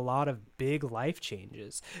make a lot of big life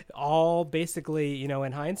changes, all basically, you know,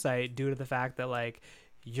 in hindsight, due to the fact that like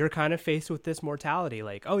you're kind of faced with this mortality,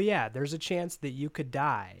 like, oh yeah, there's a chance that you could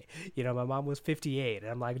die. You know, my mom was 58,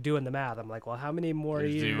 and I'm like doing the math. I'm like, well, how many more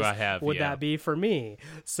years would that be for me?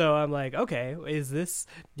 So I'm like, okay, is this,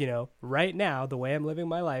 you know, right now, the way I'm living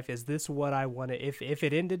my life, is this what I want to, if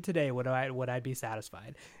it ended today, would I be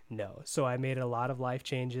satisfied? No. So I made a lot of life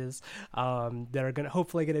changes that are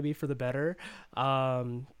hopefully going to be for the better.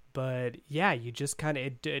 But yeah, you just kind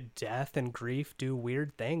of, death and grief do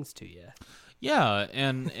weird things to you. Yeah,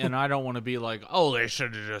 and I don't want to be like, oh, they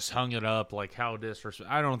should have just hung it up, like how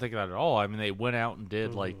disrespectful. I don't think that at all. I mean, they went out and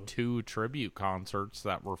did like 2 tribute concerts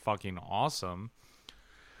that were fucking awesome.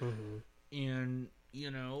 And,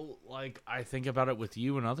 you know, like I think about it with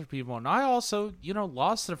you and other people, and I also, you know,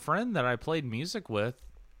 lost a friend that I played music with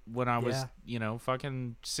when I was, you know,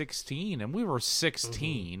 fucking 16, and we were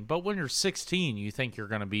 16, but when you're 16, you think you're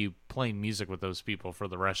going to be playing music with those people for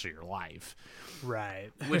the rest of your life. Right.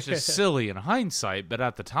 Which is silly in hindsight, but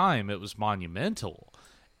at the time it was monumental.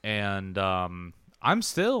 And I'm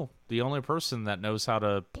still the only person that knows how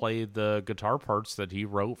to play the guitar parts that he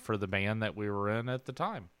wrote for the band that we were in at the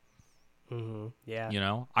time. Yeah. You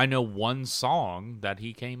know, I know one song that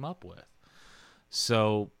he came up with.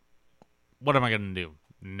 So what am I going to do?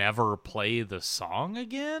 Never play the song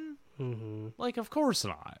again? Like, of course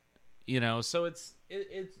not. You know, so it's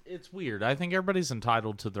weird. I think everybody's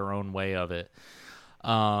entitled to their own way of it.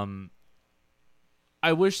 I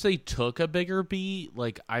wish they took a bigger beat.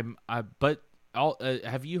 Like but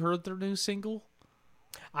have you heard their new single?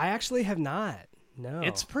 I actually have not. No.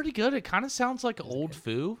 It's pretty good. It kind of sounds like old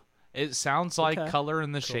Foo. It sounds like Color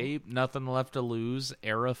in the Shape, Nothing Left to Lose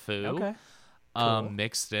era Foo. Okay. Cool.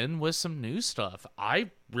 mixed in with some new stuff.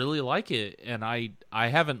 I really like it, and I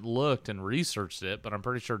haven't looked and researched it, but I'm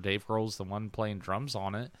pretty sure Dave Grohl's the one playing drums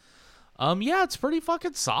on it. Yeah, it's pretty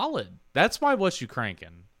fucking solid. That's my What You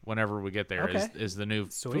Crankin' whenever we get there is the new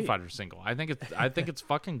Foo Fighters single. I think it's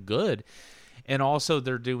fucking good. And also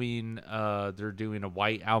they're doing a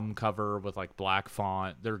white album cover with like black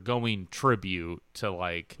font. They're going tribute to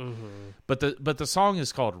like but the song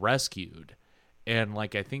is called Rescued. And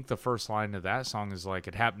like I think the first line of that song is like,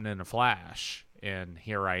 it happened in a flash and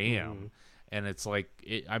here I am. And it's like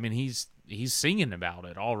he's singing about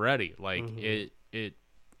it already. Like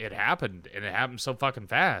it happened, and it happened so fucking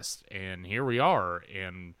fast, and here we are.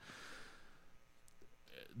 And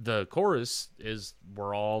the chorus is,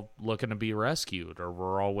 we're all looking to be rescued, or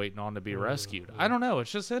we're all waiting on to be rescued. I don't know.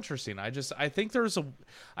 It's just interesting. I think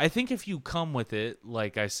I think if you come with it,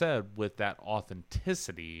 like I said, with that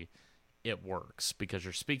authenticity, it works, because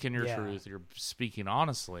you're speaking your truth, you're speaking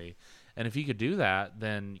honestly. And if you could do that,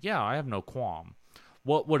 then yeah, I have no qualm.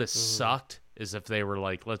 What would have sucked is if they were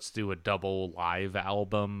like, let's do a double live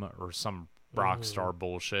album or some rock star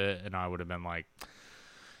bullshit, and I would have been like,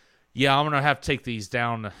 yeah, I'm gonna have to take these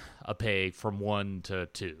down a peg from 1 to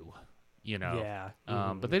 2, you know. Yeah.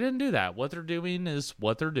 But they didn't do that. What they're doing is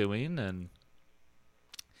what they're doing, and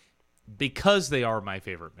because they are my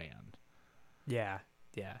favorite band, Yeah.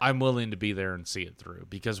 I'm willing to be there and see it through,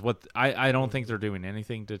 because I don't think they're doing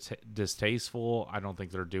anything distasteful. I don't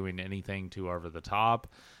think they're doing anything too over the top.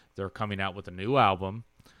 They're coming out with a new album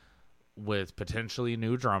with potentially a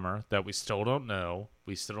new drummer that we still don't know.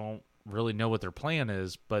 We still don't really know what their plan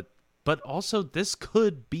is, but also this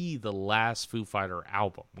could be the last Foo Fighter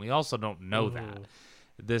album. We also don't know that.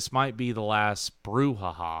 This might be the last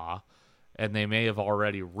brouhaha, and they may have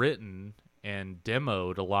already written and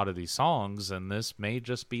demoed a lot of these songs, and this may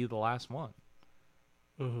just be the last one.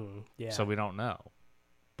 Yeah. So we don't know.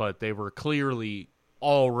 But they were clearly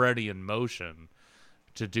already in motion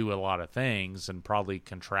to do a lot of things, and probably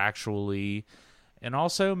contractually, and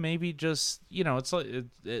also maybe just, you know, it's like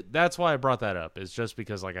that's why I brought that up. It's just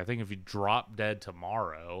because, like, I think if you drop dead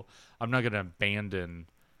tomorrow, I'm not going to abandon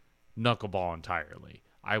Knuckleball entirely.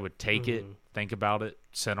 I would take it, think about it,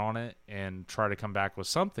 sit on it, and try to come back with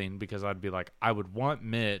something, because I'd be like, I would want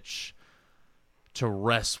Mitch to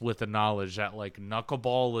rest with the knowledge that, like,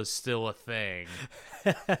 Knuckleball is still a thing.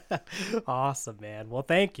 Awesome, man. Well,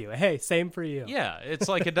 thank you. Hey, same for you. Yeah, it's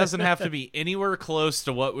like it doesn't have to be anywhere close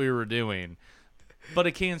to what we were doing, but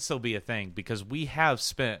it can still be a thing, because we have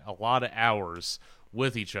spent a lot of hours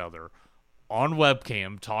with each other on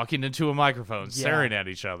webcam, talking into a microphone, staring at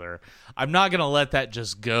each other. I'm not going to let that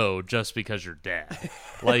just go just because you're dead.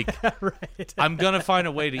 Like, Right. I'm going to find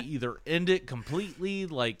a way to either end it completely,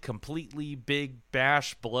 like completely big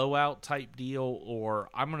bash blowout type deal, or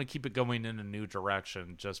I'm going to keep it going in a new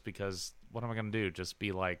direction, just because what am I going to do? Just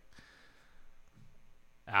be like,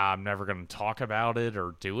 I'm never going to talk about it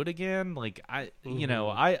or do it again? Like, you know,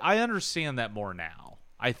 I understand that more now.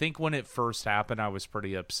 I think when it first happened, I was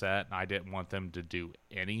pretty upset, and I didn't want them to do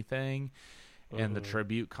anything. And the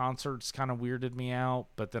tribute concerts kind of weirded me out.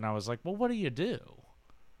 But then I was like, well, what do you do?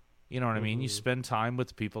 You know what I mean? You spend time with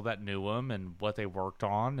the people that knew them and what they worked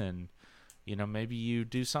on, and, you know, maybe you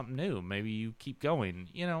do something new. Maybe you keep going.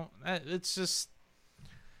 You know, it's just,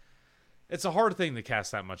 it's a hard thing to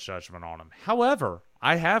cast that much judgment on them. However,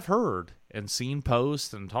 I have heard and seen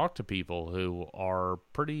posts and talked to people who are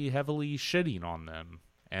pretty heavily shitting on them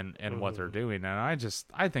and what they're doing. And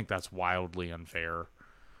I think that's wildly unfair.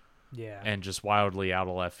 Yeah. And just wildly out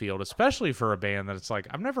of left field, especially for a band that it's like,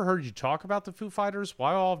 I've never heard you talk about the Foo Fighters.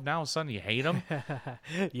 Why all of now of a sudden you hate them?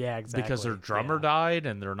 Yeah, exactly. Because their drummer died,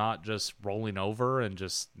 and they're not just rolling over and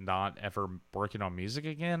just not ever working on music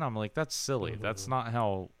again. I'm like, that's silly. That's not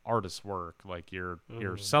how artists work. Like, you're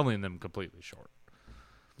selling them completely short.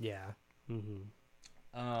 Yeah.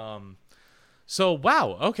 So,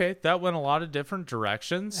 wow, okay, that went a lot of different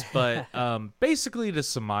directions, but basically to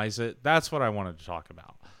surmise it, that's what I wanted to talk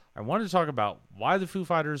about. I wanted to talk about why the Foo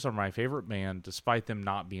Fighters are my favorite band, despite them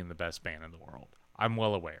not being the best band in the world. I'm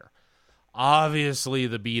well aware. Obviously,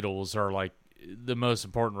 the Beatles are like the most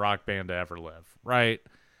important rock band to ever live, right?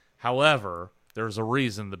 However, there's a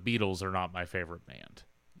reason the Beatles are not my favorite band.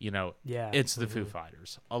 You know, it's the Foo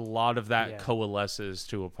Fighters. A lot of that coalesces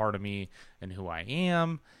to a part of me and who I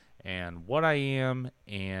am and what I am.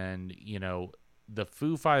 And, you know, the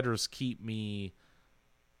Foo Fighters keep me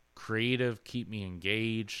creative, keep me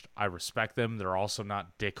engaged. I respect them. They're also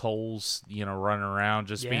not dickholes, you know, running around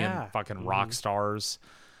just being fucking rock stars.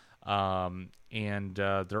 And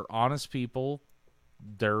they're honest people.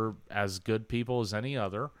 They're as good people as any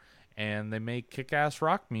other. and they make kick-ass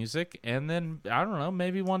rock music, and then, I don't know,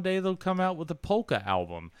 maybe one day they'll come out with a polka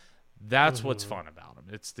album. That's what's fun about them.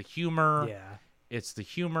 It's the humor. Yeah. It's the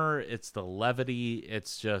humor. It's the levity.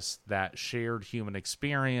 It's just that shared human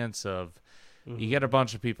experience of you get a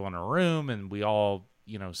bunch of people in a room and we all,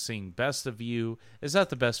 sing Best of You. Is that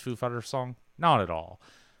the best Foo Fighters song? Not at all.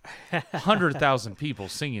 100,000 people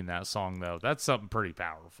singing that song, though. That's something pretty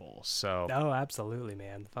powerful. So Oh, absolutely,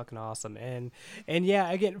 man. Fucking awesome. And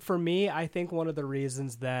yeah, again, for me, I think one of the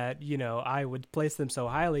reasons that, I would place them so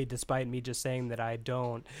highly, despite me just saying that I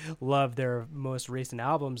don't love their most recent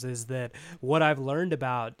albums, is that what I've learned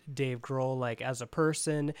about Dave Grohl, like as a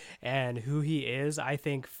person and who he is, I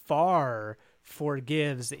think far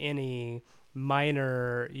forgives any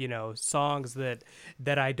minor songs that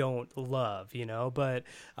I don't love, but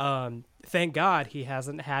thank God he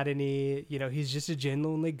hasn't had any, he's just a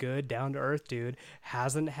genuinely good, down to earth dude,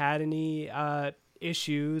 hasn't had any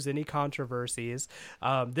issues, any controversies.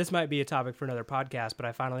 This might be a topic for another podcast, but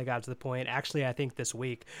I finally got to the point, actually I think this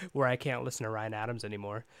week, where I can't listen to Ryan Adams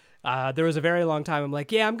anymore. There was a very long time I'm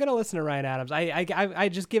like, yeah, I'm gonna listen to Ryan Adams. I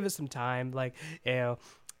just give it some time, like,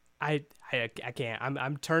 I can't.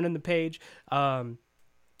 I'm turning the page. I'm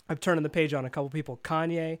turning the page on a couple people.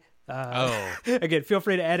 Kanye. Again, feel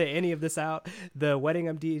free to edit any of this out. The wedding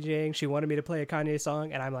I'm DJing, she wanted me to play a Kanye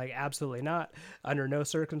song, and I'm like, absolutely not. Under no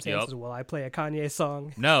circumstances will I play a Kanye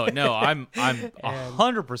song. No, I'm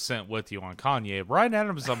 100% with you on Kanye. Ryan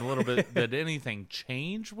Adams, I'm a little bit. Did anything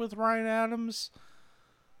change with Ryan Adams?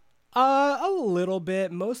 A little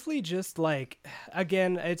bit, mostly just like,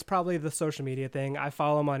 again, it's probably the social media thing. I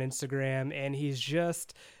follow him on Instagram, and he's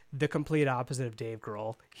just the complete opposite of Dave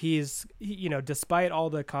Grohl. He's, despite all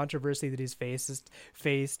the controversy that he's faced,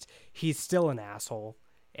 he's still an asshole,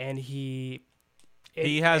 and he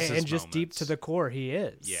has his just moments. Deep to the core, he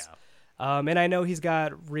is. Yeah. And I know he's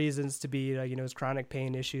got reasons to be, his chronic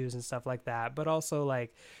pain issues and stuff like that, but also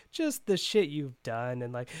like just the shit you've done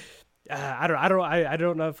and like. I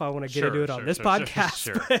don't know if I want to get into it on this podcast.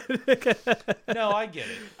 Sure. No, I get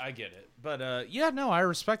it. But I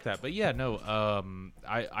respect that. But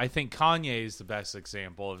I think Kanye is the best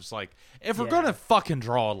example. It's like, if we're gonna fucking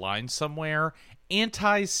draw a line somewhere,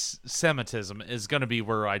 anti-Semitism is gonna be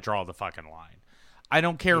where I draw the fucking line. I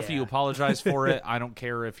don't care if you apologize for it. I don't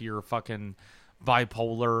care if you're fucking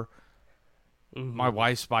bipolar. My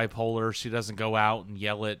wife's bipolar. She doesn't go out and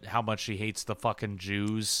yell at how much she hates the fucking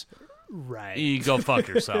Jews. Right. You go fuck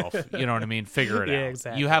yourself. You know what I mean? Figure it out.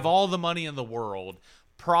 Exactly. You have all the money in the world.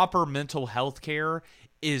 Proper mental health care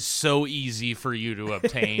is so easy for you to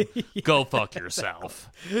obtain. Go fuck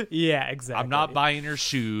yourself. Yeah, exactly. I'm not buying your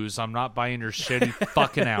shoes. I'm not buying your shitty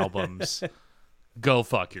fucking albums. Go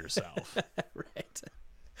fuck yourself. Right.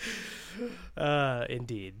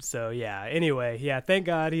 Indeed. So anyway, thank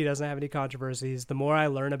God he doesn't have any controversies. The more I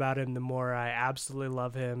learn about him, the more I absolutely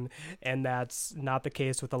love him. And that's not the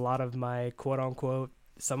case with a lot of my quote unquote,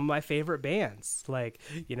 some of my favorite bands. Like,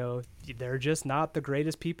 they're just not the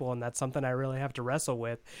greatest people. And that's something I really have to wrestle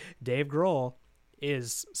with. Dave Grohl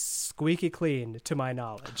is squeaky clean to my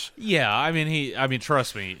knowledge. Yeah. I mean,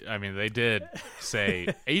 trust me. I mean, they did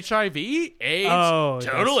say HIV, AIDS,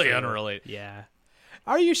 totally unrelated. Yeah.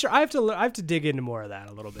 Are you sure? I have to dig into more of that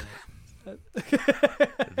a little bit.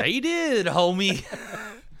 They did, homie.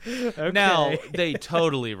 Okay. Now, they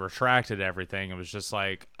totally retracted everything. It was just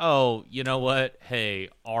like, oh, you know what? Hey,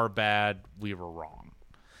 our bad. We were wrong.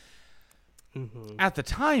 Mm-hmm. At the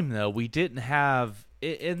time, though, we didn't have...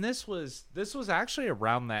 And this was actually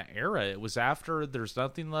around that era. It was after There's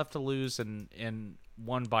Nothing Left to Lose and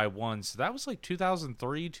One by One. So that was like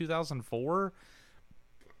 2003, 2004.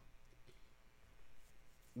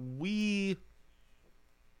 We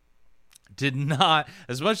did not,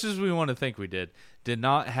 as much as we want to think we did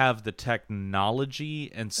not have the technology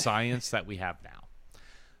and science that we have now.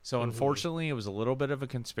 So unfortunately, it was a little bit of a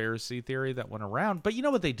conspiracy theory that went around. But you know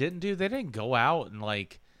what they didn't do? They didn't go out and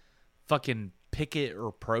like fucking picket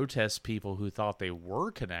or protest people who thought they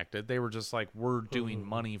were connected. They were just like, we're doing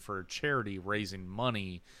money for a charity, raising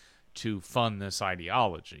money to fund this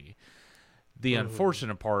ideology. The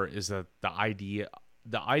unfortunate part is that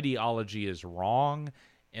the ideology is wrong,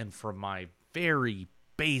 and from my very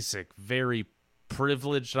basic, very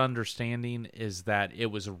privileged understanding is that it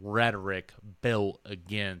was rhetoric built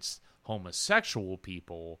against homosexual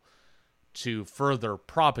people to further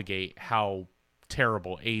propagate how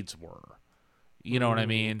terrible AIDS were. You know what I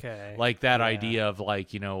mean? Okay. Like that idea of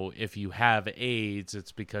like, if you have AIDS,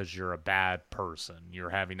 it's because you're a bad person. You're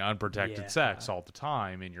having unprotected sex all the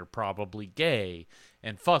time, and you're probably gay.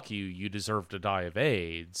 And fuck you, you deserve to die of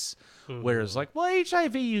AIDS. Whereas like, well,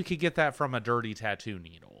 HIV, you could get that from a dirty tattoo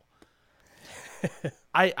needle.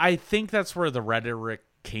 I think that's where the rhetoric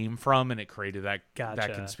came from, and it created that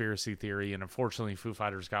Gotcha. conspiracy theory. And unfortunately, Foo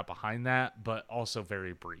Fighters got behind that, but also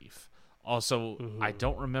very brief. Also, I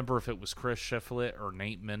don't remember if it was Chris Shiflett or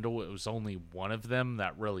Nate Mendel. It was only one of them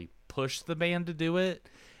that really pushed the band to do it.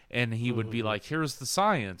 And he would be like, here's the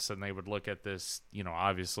science. And they would look at this,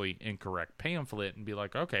 obviously incorrect pamphlet and be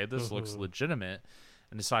like, okay, this looks legitimate,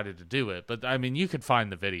 and decided to do it. But, I mean, you could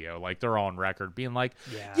find the video. Like, they're on record being like,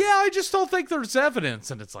 yeah, I just don't think there's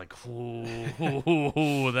evidence. And it's like,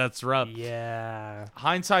 ooh, that's rough. Yeah.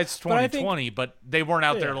 Hindsight's 20/20, but they weren't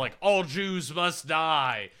out there like, all Jews must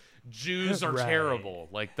die. Jews are terrible.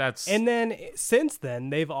 Like, that's... And then since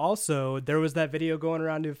then, there was that video going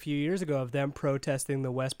around a few years ago of them protesting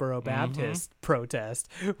the Westboro Baptist protest,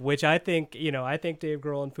 which I think Dave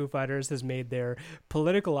Grohl and Foo Fighters has made their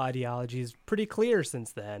political ideologies pretty clear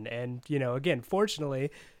since then. And, again,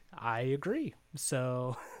 fortunately, I agree.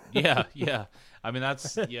 So... yeah. I mean,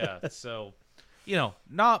 that's... Yeah, so...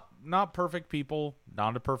 not perfect people,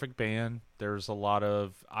 not a perfect band. There's a lot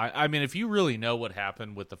of, I mean, if you really know what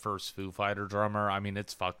happened with the first Foo Fighter drummer, I mean,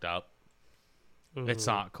 it's fucked up. It's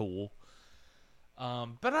not cool.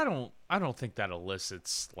 But I don't think that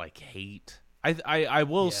elicits like hate. I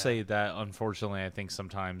will say that, unfortunately, I think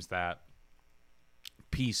sometimes that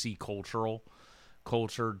PC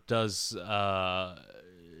culture does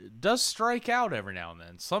strike out every now and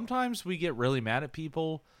then. Sometimes we get really mad at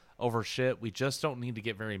people over shit we just don't need to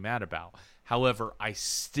get very mad about. However, I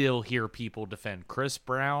still hear people defend Chris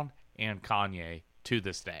Brown and Kanye to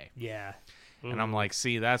this day. Yeah. And I'm like,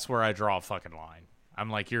 see, that's where I draw a fucking line. I'm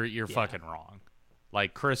like, you're fucking wrong.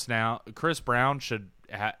 Like, Chris Brown should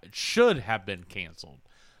have been canceled,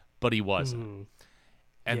 but he wasn't.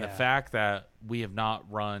 And the fact that we have not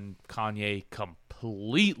run Kanye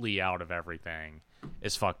completely out of everything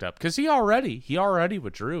is fucked up, because he already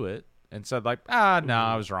withdrew it and said like, no,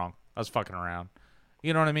 I was wrong. I was fucking around.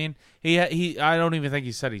 You know what I mean? I don't even think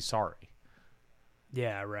he said he's sorry.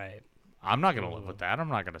 Yeah, right. I'm not going to live with that. I'm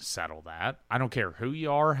not going to settle that. I don't care who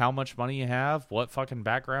you are, how much money you have, what fucking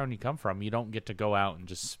background you come from. You don't get to go out and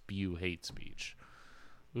just spew hate speech.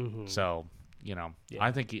 So,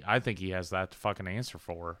 I think he has that to fucking answer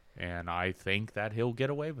for, and I think that he'll get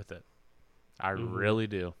away with it. I really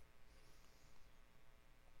do.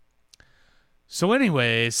 So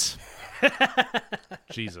anyways,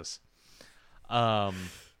 Jesus.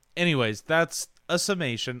 Anyways, that's a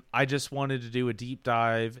summation. I just wanted to do a deep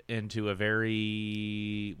dive into a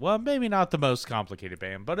very, well, maybe not the most complicated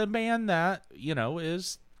band, but a band that,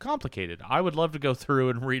 is complicated. I would love to go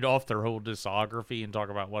through and read off their whole discography and talk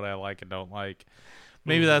about what I like and don't like.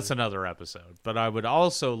 Maybe that's another episode. But I would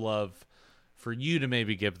also love for you to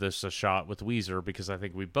maybe give this a shot with Weezer, because I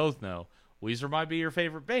think we both know Weezer might be your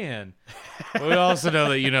favorite band, but we also know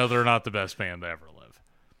that, they're not the best band to ever live.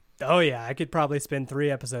 Oh, yeah. I could probably spend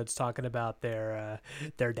 3 episodes talking about their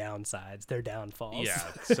downsides, their downfalls. Yeah.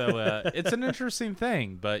 So it's an interesting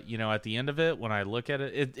thing. But, at the end of it, when I look at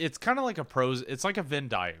it, it's kind of like it's like a Venn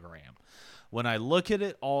diagram. When I look at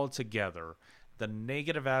it all together, the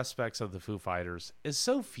negative aspects of the Foo Fighters is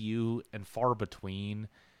so few and far between.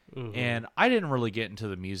 And I didn't really get into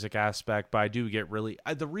the music aspect, but I do get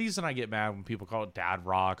the reason I get mad when people call it dad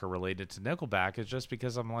rock or related to Nickelback is just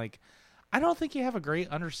because I'm like, I don't think you have a great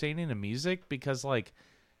understanding of music, because like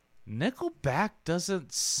Nickelback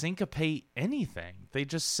doesn't syncopate anything. They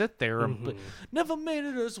just sit there and never made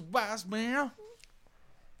it as a wise man.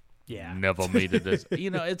 Yeah. Never made it as,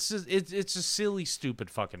 it's just silly, stupid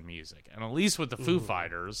fucking music. And at least with the Foo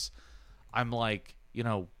Fighters, I'm like,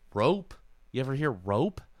 Rope. You ever hear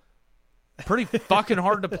Rope? Pretty fucking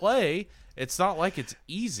hard to play. It's not like it's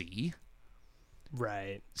easy.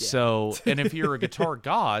 Right. Yeah. So, and if you're a guitar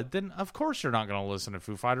god, then of course you're not going to listen to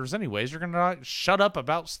Foo Fighters anyways. You're going to shut up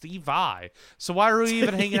about Steve Vai. So why are we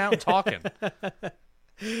even hanging out and talking?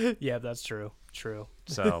 Yeah, that's true.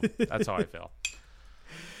 So that's how I feel.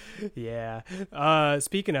 Yeah.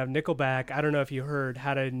 Speaking of Nickelback, I don't know if you heard,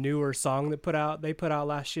 had a newer song they put out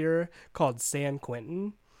last year called San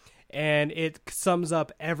Quentin. And it sums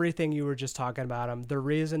up everything you were just talking about them. The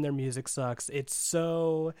reason their music sucks, it's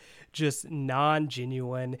so just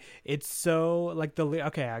non-genuine. It's so like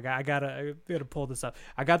I gotta pull this up.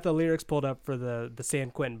 I got the lyrics pulled up for the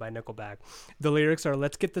San Quentin by Nickelback. The lyrics are,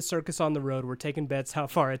 let's get the circus on the road. We're taking bets how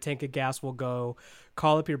far a tank of gas will go.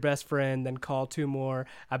 Call up your best friend, then call 2 more.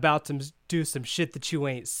 About to do some shit that you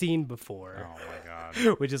ain't seen before. Oh my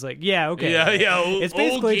God. Which is like, yeah, okay. Yeah. It's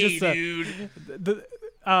basically okay, just dude.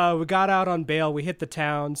 We got out on bail. We hit the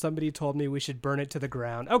town. Somebody told me we should burn it to the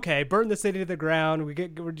ground. Okay, burn the city to the ground. We're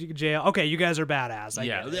to jail. Okay, you guys are badass. I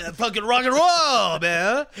get it. Fucking rock and roll,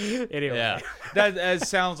 man. Anyway. Yeah, that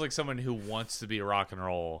sounds like someone who wants to be rock and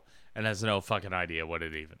roll and has no fucking idea what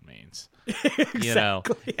it even means. Exactly. You know,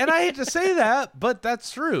 and I hate to say that, but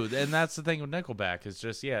that's true. And that's the thing with Nickelback is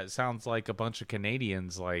just, it sounds like a bunch of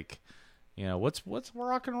Canadians, like, you know, what's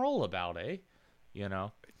rock and roll about, eh? You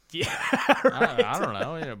know. Yeah, right. I don't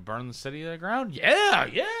know. You know, burn the city to the ground. Yeah,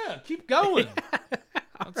 keep going.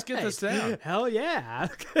 Let's get this down. Hell yeah.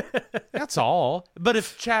 That's all. But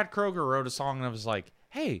if Chad Kroeger wrote a song and I was like,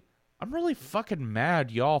 hey, I'm really fucking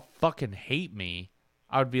mad y'all fucking hate me,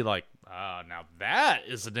 I would be like, now that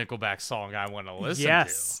is a Nickelback song I want to listen to.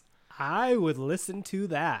 Yes, I would listen to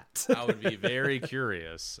that. I would be very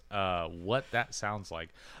curious what that sounds like.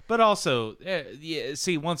 But also,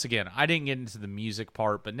 see, once again, I didn't get into the music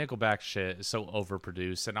part, but Nickelback shit is so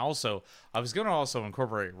overproduced. And also, I was going to also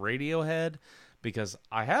incorporate Radiohead because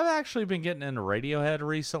I have actually been getting into Radiohead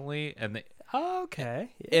recently. And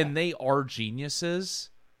okay. Yeah. And they are geniuses,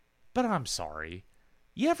 but I'm sorry.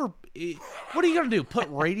 What are you going to do?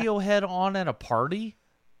 Put Radiohead on at a party?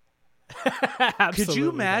 Could you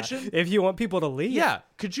imagine if you want people to leave? Yeah.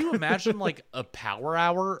 Could you imagine like a power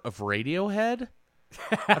hour of Radiohead?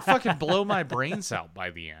 I'd fucking blow my brains out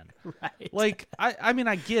by the end. Right. Like, I mean,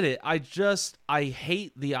 I get it. I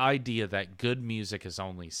hate the idea that good music is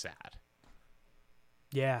only sad.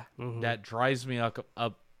 Yeah. Mm-hmm. That drives me up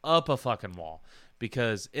a fucking wall.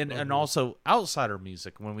 Because, and also outsider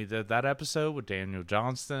music, when we did that episode with Daniel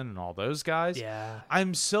Johnston and all those guys,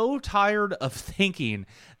 I'm so tired of thinking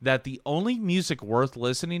that the only music worth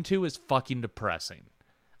listening to is fucking depressing.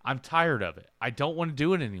 I'm tired of it. I don't want to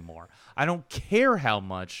do it anymore. I don't care how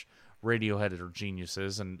much Radiohead are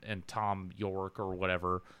geniuses and Tom York or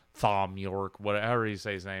whatever, Thom York, whatever you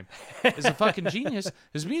say his name, is a fucking genius.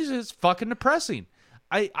 His music is fucking depressing.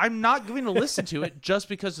 I'm not going to listen to it just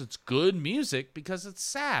because it's good music, because it's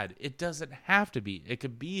sad. It doesn't have to be. It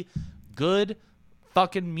could be good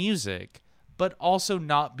fucking music, but also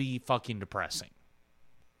not be fucking depressing.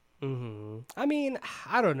 Mm-hmm. I mean,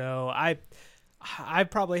 I don't know. I've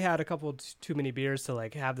probably had a couple too many beers to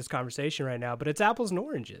like have this conversation right now, but it's apples and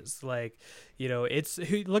oranges. Like, you know,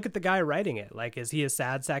 look at the guy writing it. Like, is he a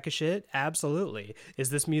sad sack of shit? Absolutely. Is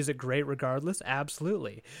this music great regardless?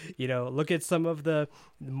 Absolutely. You know, look at some of the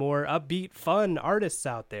more upbeat, fun artists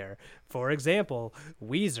out there. For example,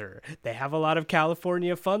 Weezer. They have a lot of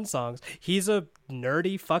California fun songs. He's a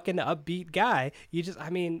nerdy fucking upbeat guy.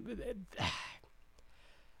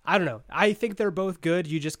 I don't know. I think they're both good.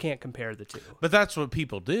 You just can't compare the two. But that's what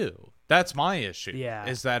people do. That's my issue. Yeah.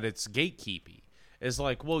 Is that it's gatekeepy. It's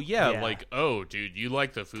like, well, like, oh, dude, you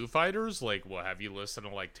like the Foo Fighters? Like, well, have you listened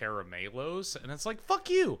to, like, Terra Malos? And it's like, fuck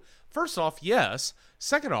you. First off, yes.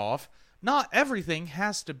 Second off, not everything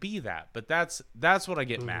has to be that. But that's what I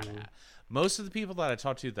get mad at. Most of the people that I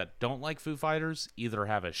talk to that don't like Foo Fighters either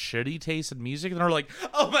have a shitty taste in music and they're like,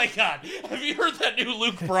 oh, my God, have you heard that new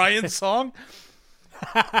Luke Bryan song?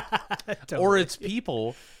 Or it's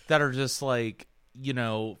people that are just like, you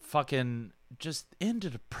know, fucking just into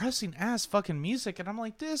depressing ass fucking music, and I'm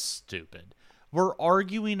like, this is stupid. We're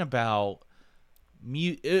arguing about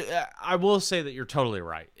I will say that you're totally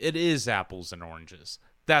right. It is apples and oranges.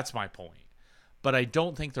 That's my point. But I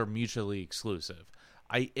don't think they're mutually exclusive.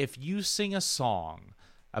 If you sing a song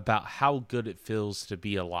about how good it feels to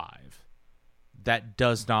be alive, that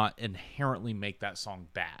does not inherently make that song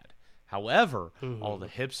bad. However, all the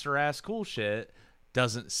hipster-ass cool shit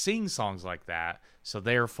doesn't sing songs like that, so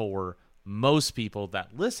therefore, most people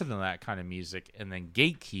that listen to that kind of music and then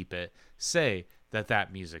gatekeep it say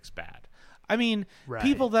that music's bad. I mean,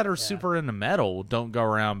 people that are super into metal don't go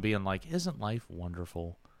around being like, isn't life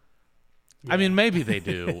wonderful? Yeah. I mean, maybe they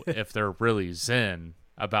do if they're really zen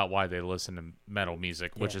about why they listen to metal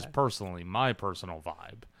music, which is personally my personal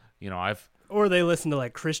vibe. You know, Or they listen to,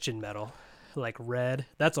 like, Christian metal. Like Red,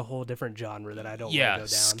 that's a whole different genre that I don't want to go down.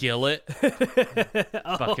 Skillet.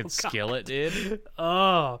 Fucking God. Skillet, dude.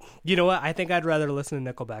 Oh, you know what? I think I'd rather listen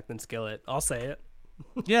to Nickelback than Skillet. I'll say it.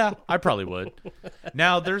 Yeah, I probably would.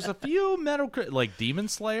 Now, there's a few metal, like Demon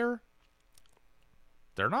Slayer.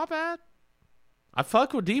 They're not bad. I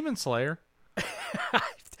fuck with Demon Slayer. I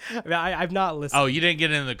mean, I've not listened. Oh, you didn't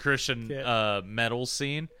get into the Christian metal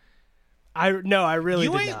scene? I really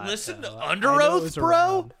did not. You ain't listened to Under Oath, bro?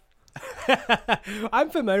 Around. I'm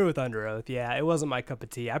familiar with Under Oath. Yeah, it wasn't my cup of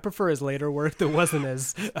tea. I prefer his later work that wasn't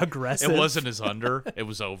as aggressive. It wasn't as under. It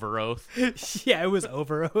was Over Oath. Yeah, it was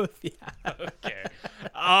Over Oath. Yeah. Okay.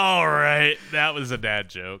 All right. That was a dad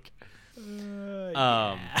joke.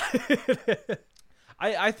 Yeah.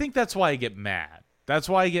 I think that's why I get mad. That's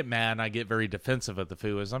why I get mad and I get very defensive at the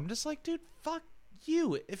Foo is I'm just like, dude, fuck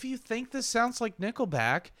you. If you think this sounds like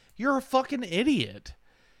Nickelback, you're a fucking idiot.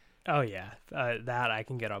 Oh yeah, that I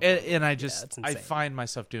can get up. And I just I find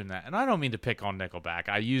myself doing that, and I don't mean to pick on Nickelback.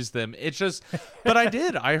 I use them. It's just, but I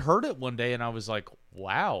did. I heard it one day, and I was like,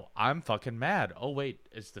 "Wow, I'm fucking mad." Oh wait,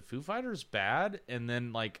 is the Foo Fighters bad? And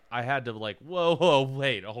then like I had to like, whoa,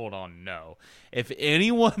 wait, hold on, no. If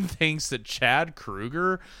anyone thinks that Chad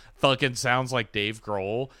Kroeger fucking sounds like Dave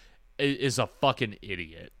Grohl, is a fucking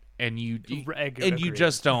idiot, and you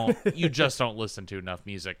just don't listen to enough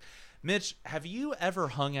music. Mitch, have you ever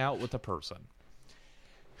hung out with a person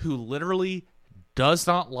who literally does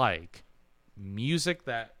not like music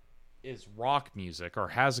that is rock music or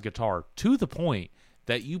has a guitar to the point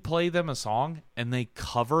that you play them a song and they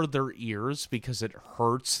cover their ears because it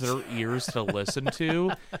hurts their ears to listen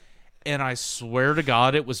to? And I swear to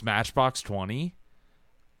God, it was Matchbox 20.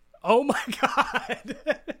 Oh my God.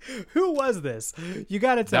 Who was this? You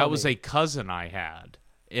got to tell me. That was a cousin I had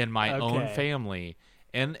in my own family.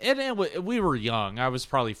 And we were young. I was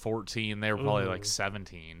probably 14. They were probably like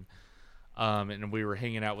 17. And we were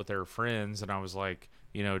hanging out with their friends. And I was like,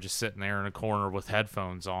 just sitting there in a corner with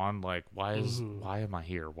headphones on. Like, why am I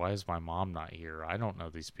here? Why is my mom not here? I don't know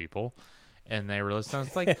these people. And they were listening. I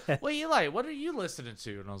was like, what are you listening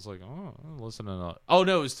to? And I was like, oh, I'm listening to... Oh,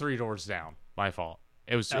 no, it was Three Doors Down. My fault.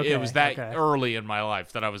 It was that early in my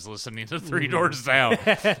life that I was listening to Three Doors Down,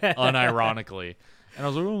 unironically. And I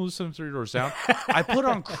was like, oh, listen to Three Doors Down. I put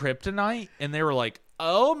on Kryptonite, and they were like,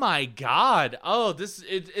 oh, my God. Oh,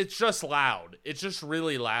 it's just loud. It's just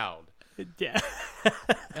really loud. Yeah.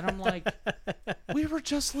 And I'm like, we were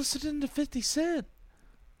just listening to 50 Cent.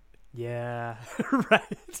 Yeah,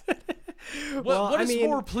 right. What is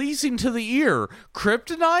more pleasing to the ear,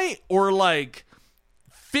 Kryptonite or, like,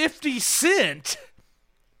 50 Cent?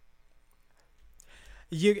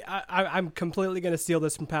 I'm completely going to steal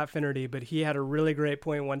this from Pat Finnerty, but he had a really great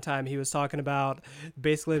point one time. He was talking about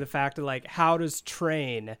basically the fact of like, how does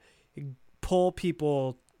Train pull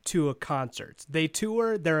people to a concert? They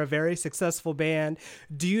tour. They're a very successful band.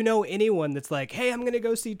 Do you know anyone that's like, hey, I'm going to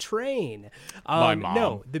go see Train? My mom.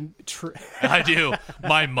 No. I do.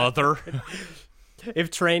 My mother.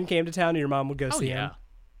 If Train came to town, your mom would go see him.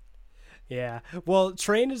 Yeah. Well,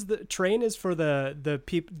 Train is for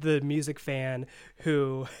the music fan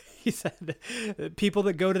who, he said, people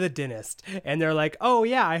that go to the dentist and they're like, oh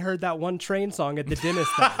yeah, I heard that one Train song at the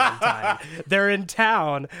dentist that one time. They're in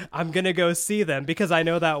town. I'm going to go see them because I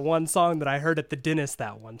know that one song that I heard at the dentist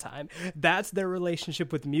that one time. That's their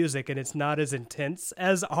relationship with music, and it's not as intense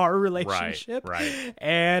as our relationship. Right.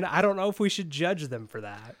 And I don't know if we should judge them for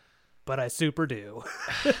that, but I super do.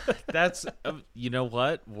 That's, you know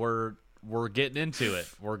what? We're getting into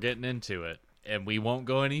it. And we won't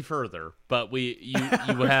go any further. But you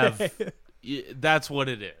have that's what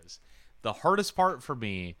it is. The hardest part for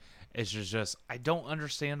me is just I don't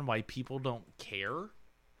understand why people don't care.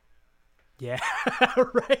 Yeah,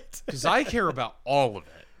 right. Because I care about all of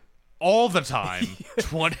it, all the time.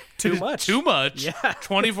 Too much. Yeah,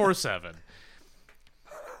 24/7.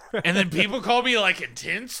 And then people call me like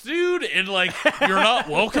intense, dude, and like you're not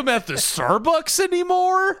welcome at the Starbucks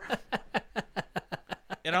anymore.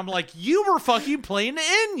 And I'm like, you were fucking playing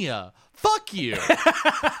Enya. Fuck you.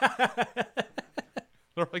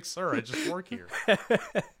 They're like, sir, I just work here.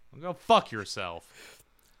 I'm go fuck yourself.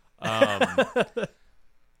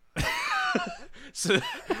 So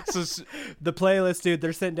the playlist, dude,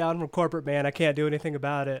 they're sitting down from corporate, man. I can't do anything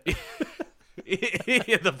about it.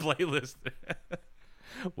 Yeah, the playlist.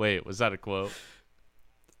 Wait, was that a quote?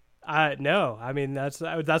 No. I mean, that's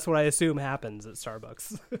what I assume happens at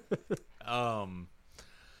Starbucks.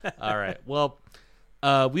 All right. Well,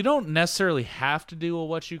 we don't necessarily have to do a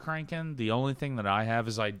What You Crankin'. The only thing that I have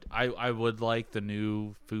is I would like the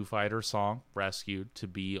new Foo Fighters song, Rescued, to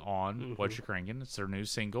be on What You Crankin'. It's their new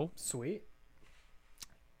single. Sweet.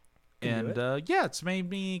 And it's made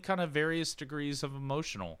me kind of various degrees of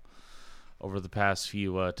emotional over the past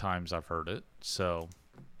few times I've heard it. So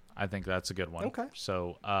I think that's a good one. Okay.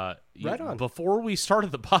 So right on. Before we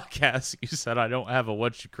started the podcast, you said I don't have a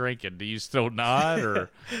What You Crankin'. Do you still not? Or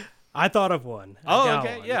I thought of one.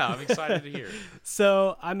 Okay. One. Yeah, I'm excited to hear.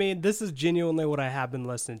 So, I mean, this is genuinely what I have been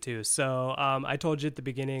listening to. So, I told you at the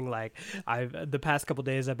beginning, like, the past couple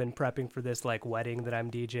days I've been prepping for this, like, wedding that I'm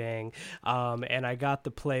DJing. And I got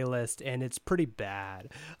the playlist, and it's pretty bad.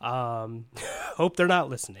 Hope they're not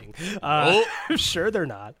listening. I'm sure they're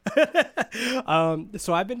not.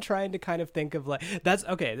 So I've been trying to kind of think of, like, that's,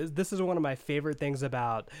 okay, this is one of my favorite things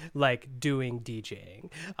about, like, doing DJing.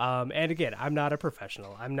 And again, I'm not a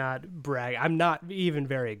professional. I'm not not brag. I'm not even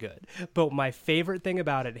very good. But my favorite thing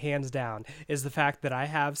about it, hands down, is the fact that I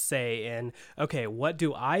have say in, okay, what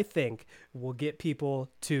do I think will get people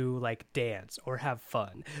to like dance or have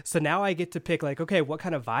fun? So now I get to pick like, okay, what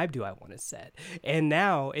kind of vibe do I want to set? And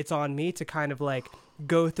now it's on me to kind of like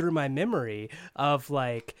go through my memory of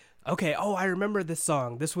like, okay, oh, I remember this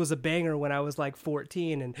song. This was a banger when I was like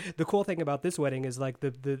 14. And the cool thing about this wedding is like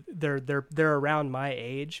they're around my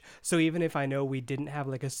age. So even if I know we didn't have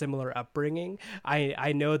like a similar upbringing,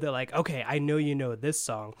 I know that like, okay, I know you know this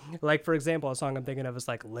song. Like for example, a song I'm thinking of is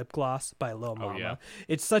like Lip Gloss by Lil Mama. Yeah.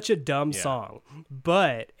 It's such a dumb song,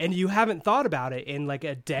 and you haven't thought about it in like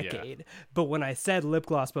a decade. Yeah. But when I said Lip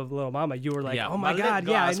Gloss by Lil Mama, you were like, oh my God,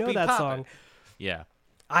 yeah, I know that poppin'. song. Yeah.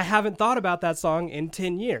 I haven't thought about that song in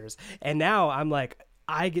 10 years. And now I'm like,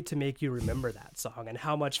 I get to make you remember that song and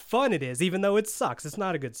how much fun it is, even though it sucks. It's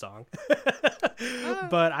not a good song.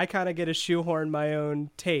 But I kind of get to shoehorn my own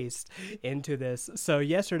taste into this. So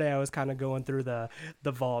yesterday I was kind of going through the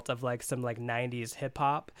vault of like some like 90s hip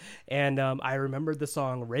hop. And I remembered the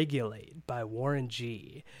song Regulate by Warren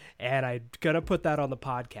G. And I'm going to put that on the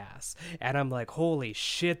podcast. And I'm like, holy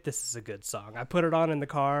shit, this is a good song. I put it on in the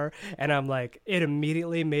car and I'm like, it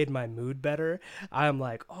immediately made my mood better. I'm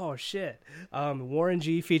like, oh shit. Warren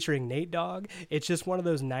G featuring Nate Dogg. It's just one of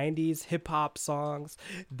those 90s hip hop songs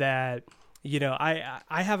that, you know, I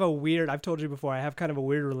have a weird, I've told you before, I have kind of a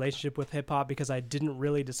weird relationship with hip hop because I didn't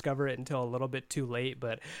really discover it until a little bit too late,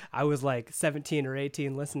 but I was like 17 or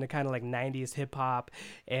 18 listening to kind of like 90s hip hop.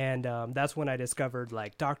 And that's when I discovered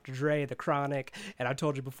like Dr. Dre, The Chronic. And I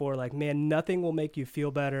told you before, like, man, nothing will make you feel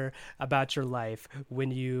better about your life when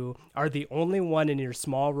you are the only one in your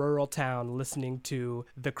small rural town listening to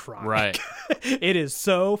The Chronic. Right. It is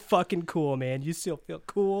so fucking cool, man. You still feel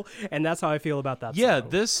cool. And that's how I feel about that song. Yeah,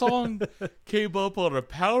 this song came up on a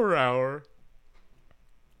power hour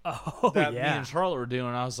that me and Charlotte were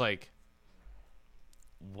doing. I was like,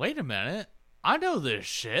 wait a minute, I know this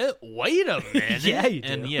shit. Wait a minute. Yeah, you do.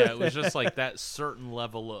 And yeah, it was just like that certain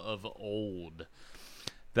level of old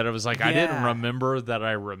that I was like, I didn't remember that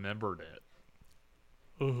I remembered it.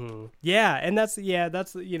 Mm-hmm. Yeah, and that's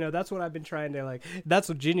you know, that's what I've been trying to like. That's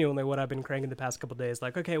genuinely what I've been cranking the past couple of days.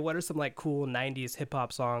 Like, okay, what are some like cool '90s hip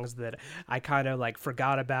hop songs that I kind of like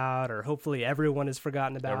forgot about, or hopefully everyone has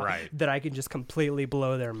forgotten about, that I can just completely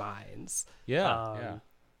blow their minds. Yeah.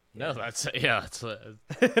 No, it's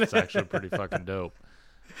actually pretty fucking dope.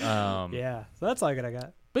 Yeah, so that's all I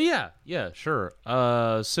got. But yeah, sure.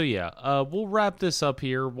 We'll wrap this up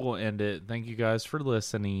here. We'll end it. Thank you guys for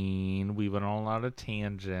listening. We went on a lot of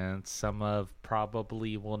tangents. Some of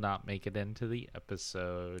probably will not make it into the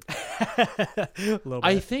episode.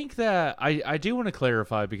 I think that I do want to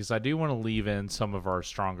clarify, because I do want to leave in some of our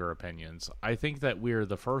stronger opinions. I think that we're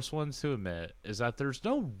the first ones to admit is that there's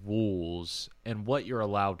no rules in what you're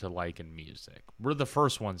allowed to like in music. We're the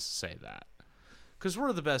first ones to say that. Because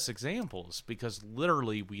we're the best examples, because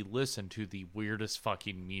literally we listen to the weirdest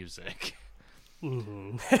fucking music.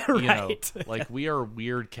 Mm-hmm. You know, like we are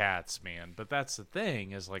weird cats, man. But that's the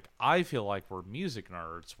thing, is like, I feel like we're music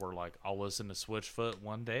nerds. We're like, I'll listen to Switchfoot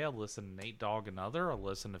one day, I'll listen to Nate Dogg another, I'll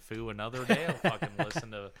listen to Foo another day, I'll fucking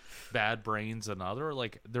listen to Bad Brains another.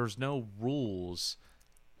 Like, there's no rules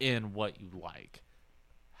in what you like.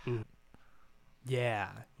 Yeah.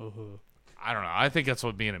 Mm-hmm. I don't know. I think that's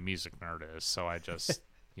what being a music nerd is. So I just,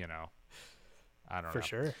 you know, I don't know. For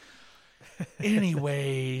sure.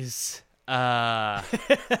 Anyways,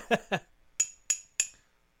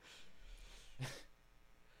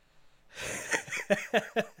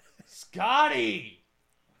 Scotty,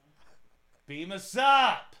 beam us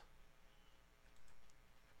up.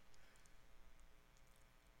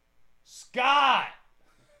 Scott.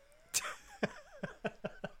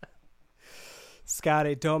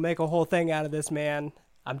 Scotty, don't make a whole thing out of this, man.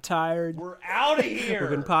 I'm tired. We're out of here.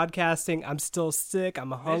 We've been podcasting. I'm still sick.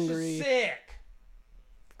 I'm hungry. This is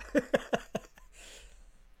sick.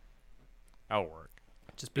 That'll work.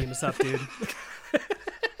 Just beam us up, dude.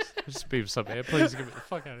 Just beam us up, man. Please get me the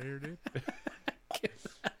fuck out of here, dude.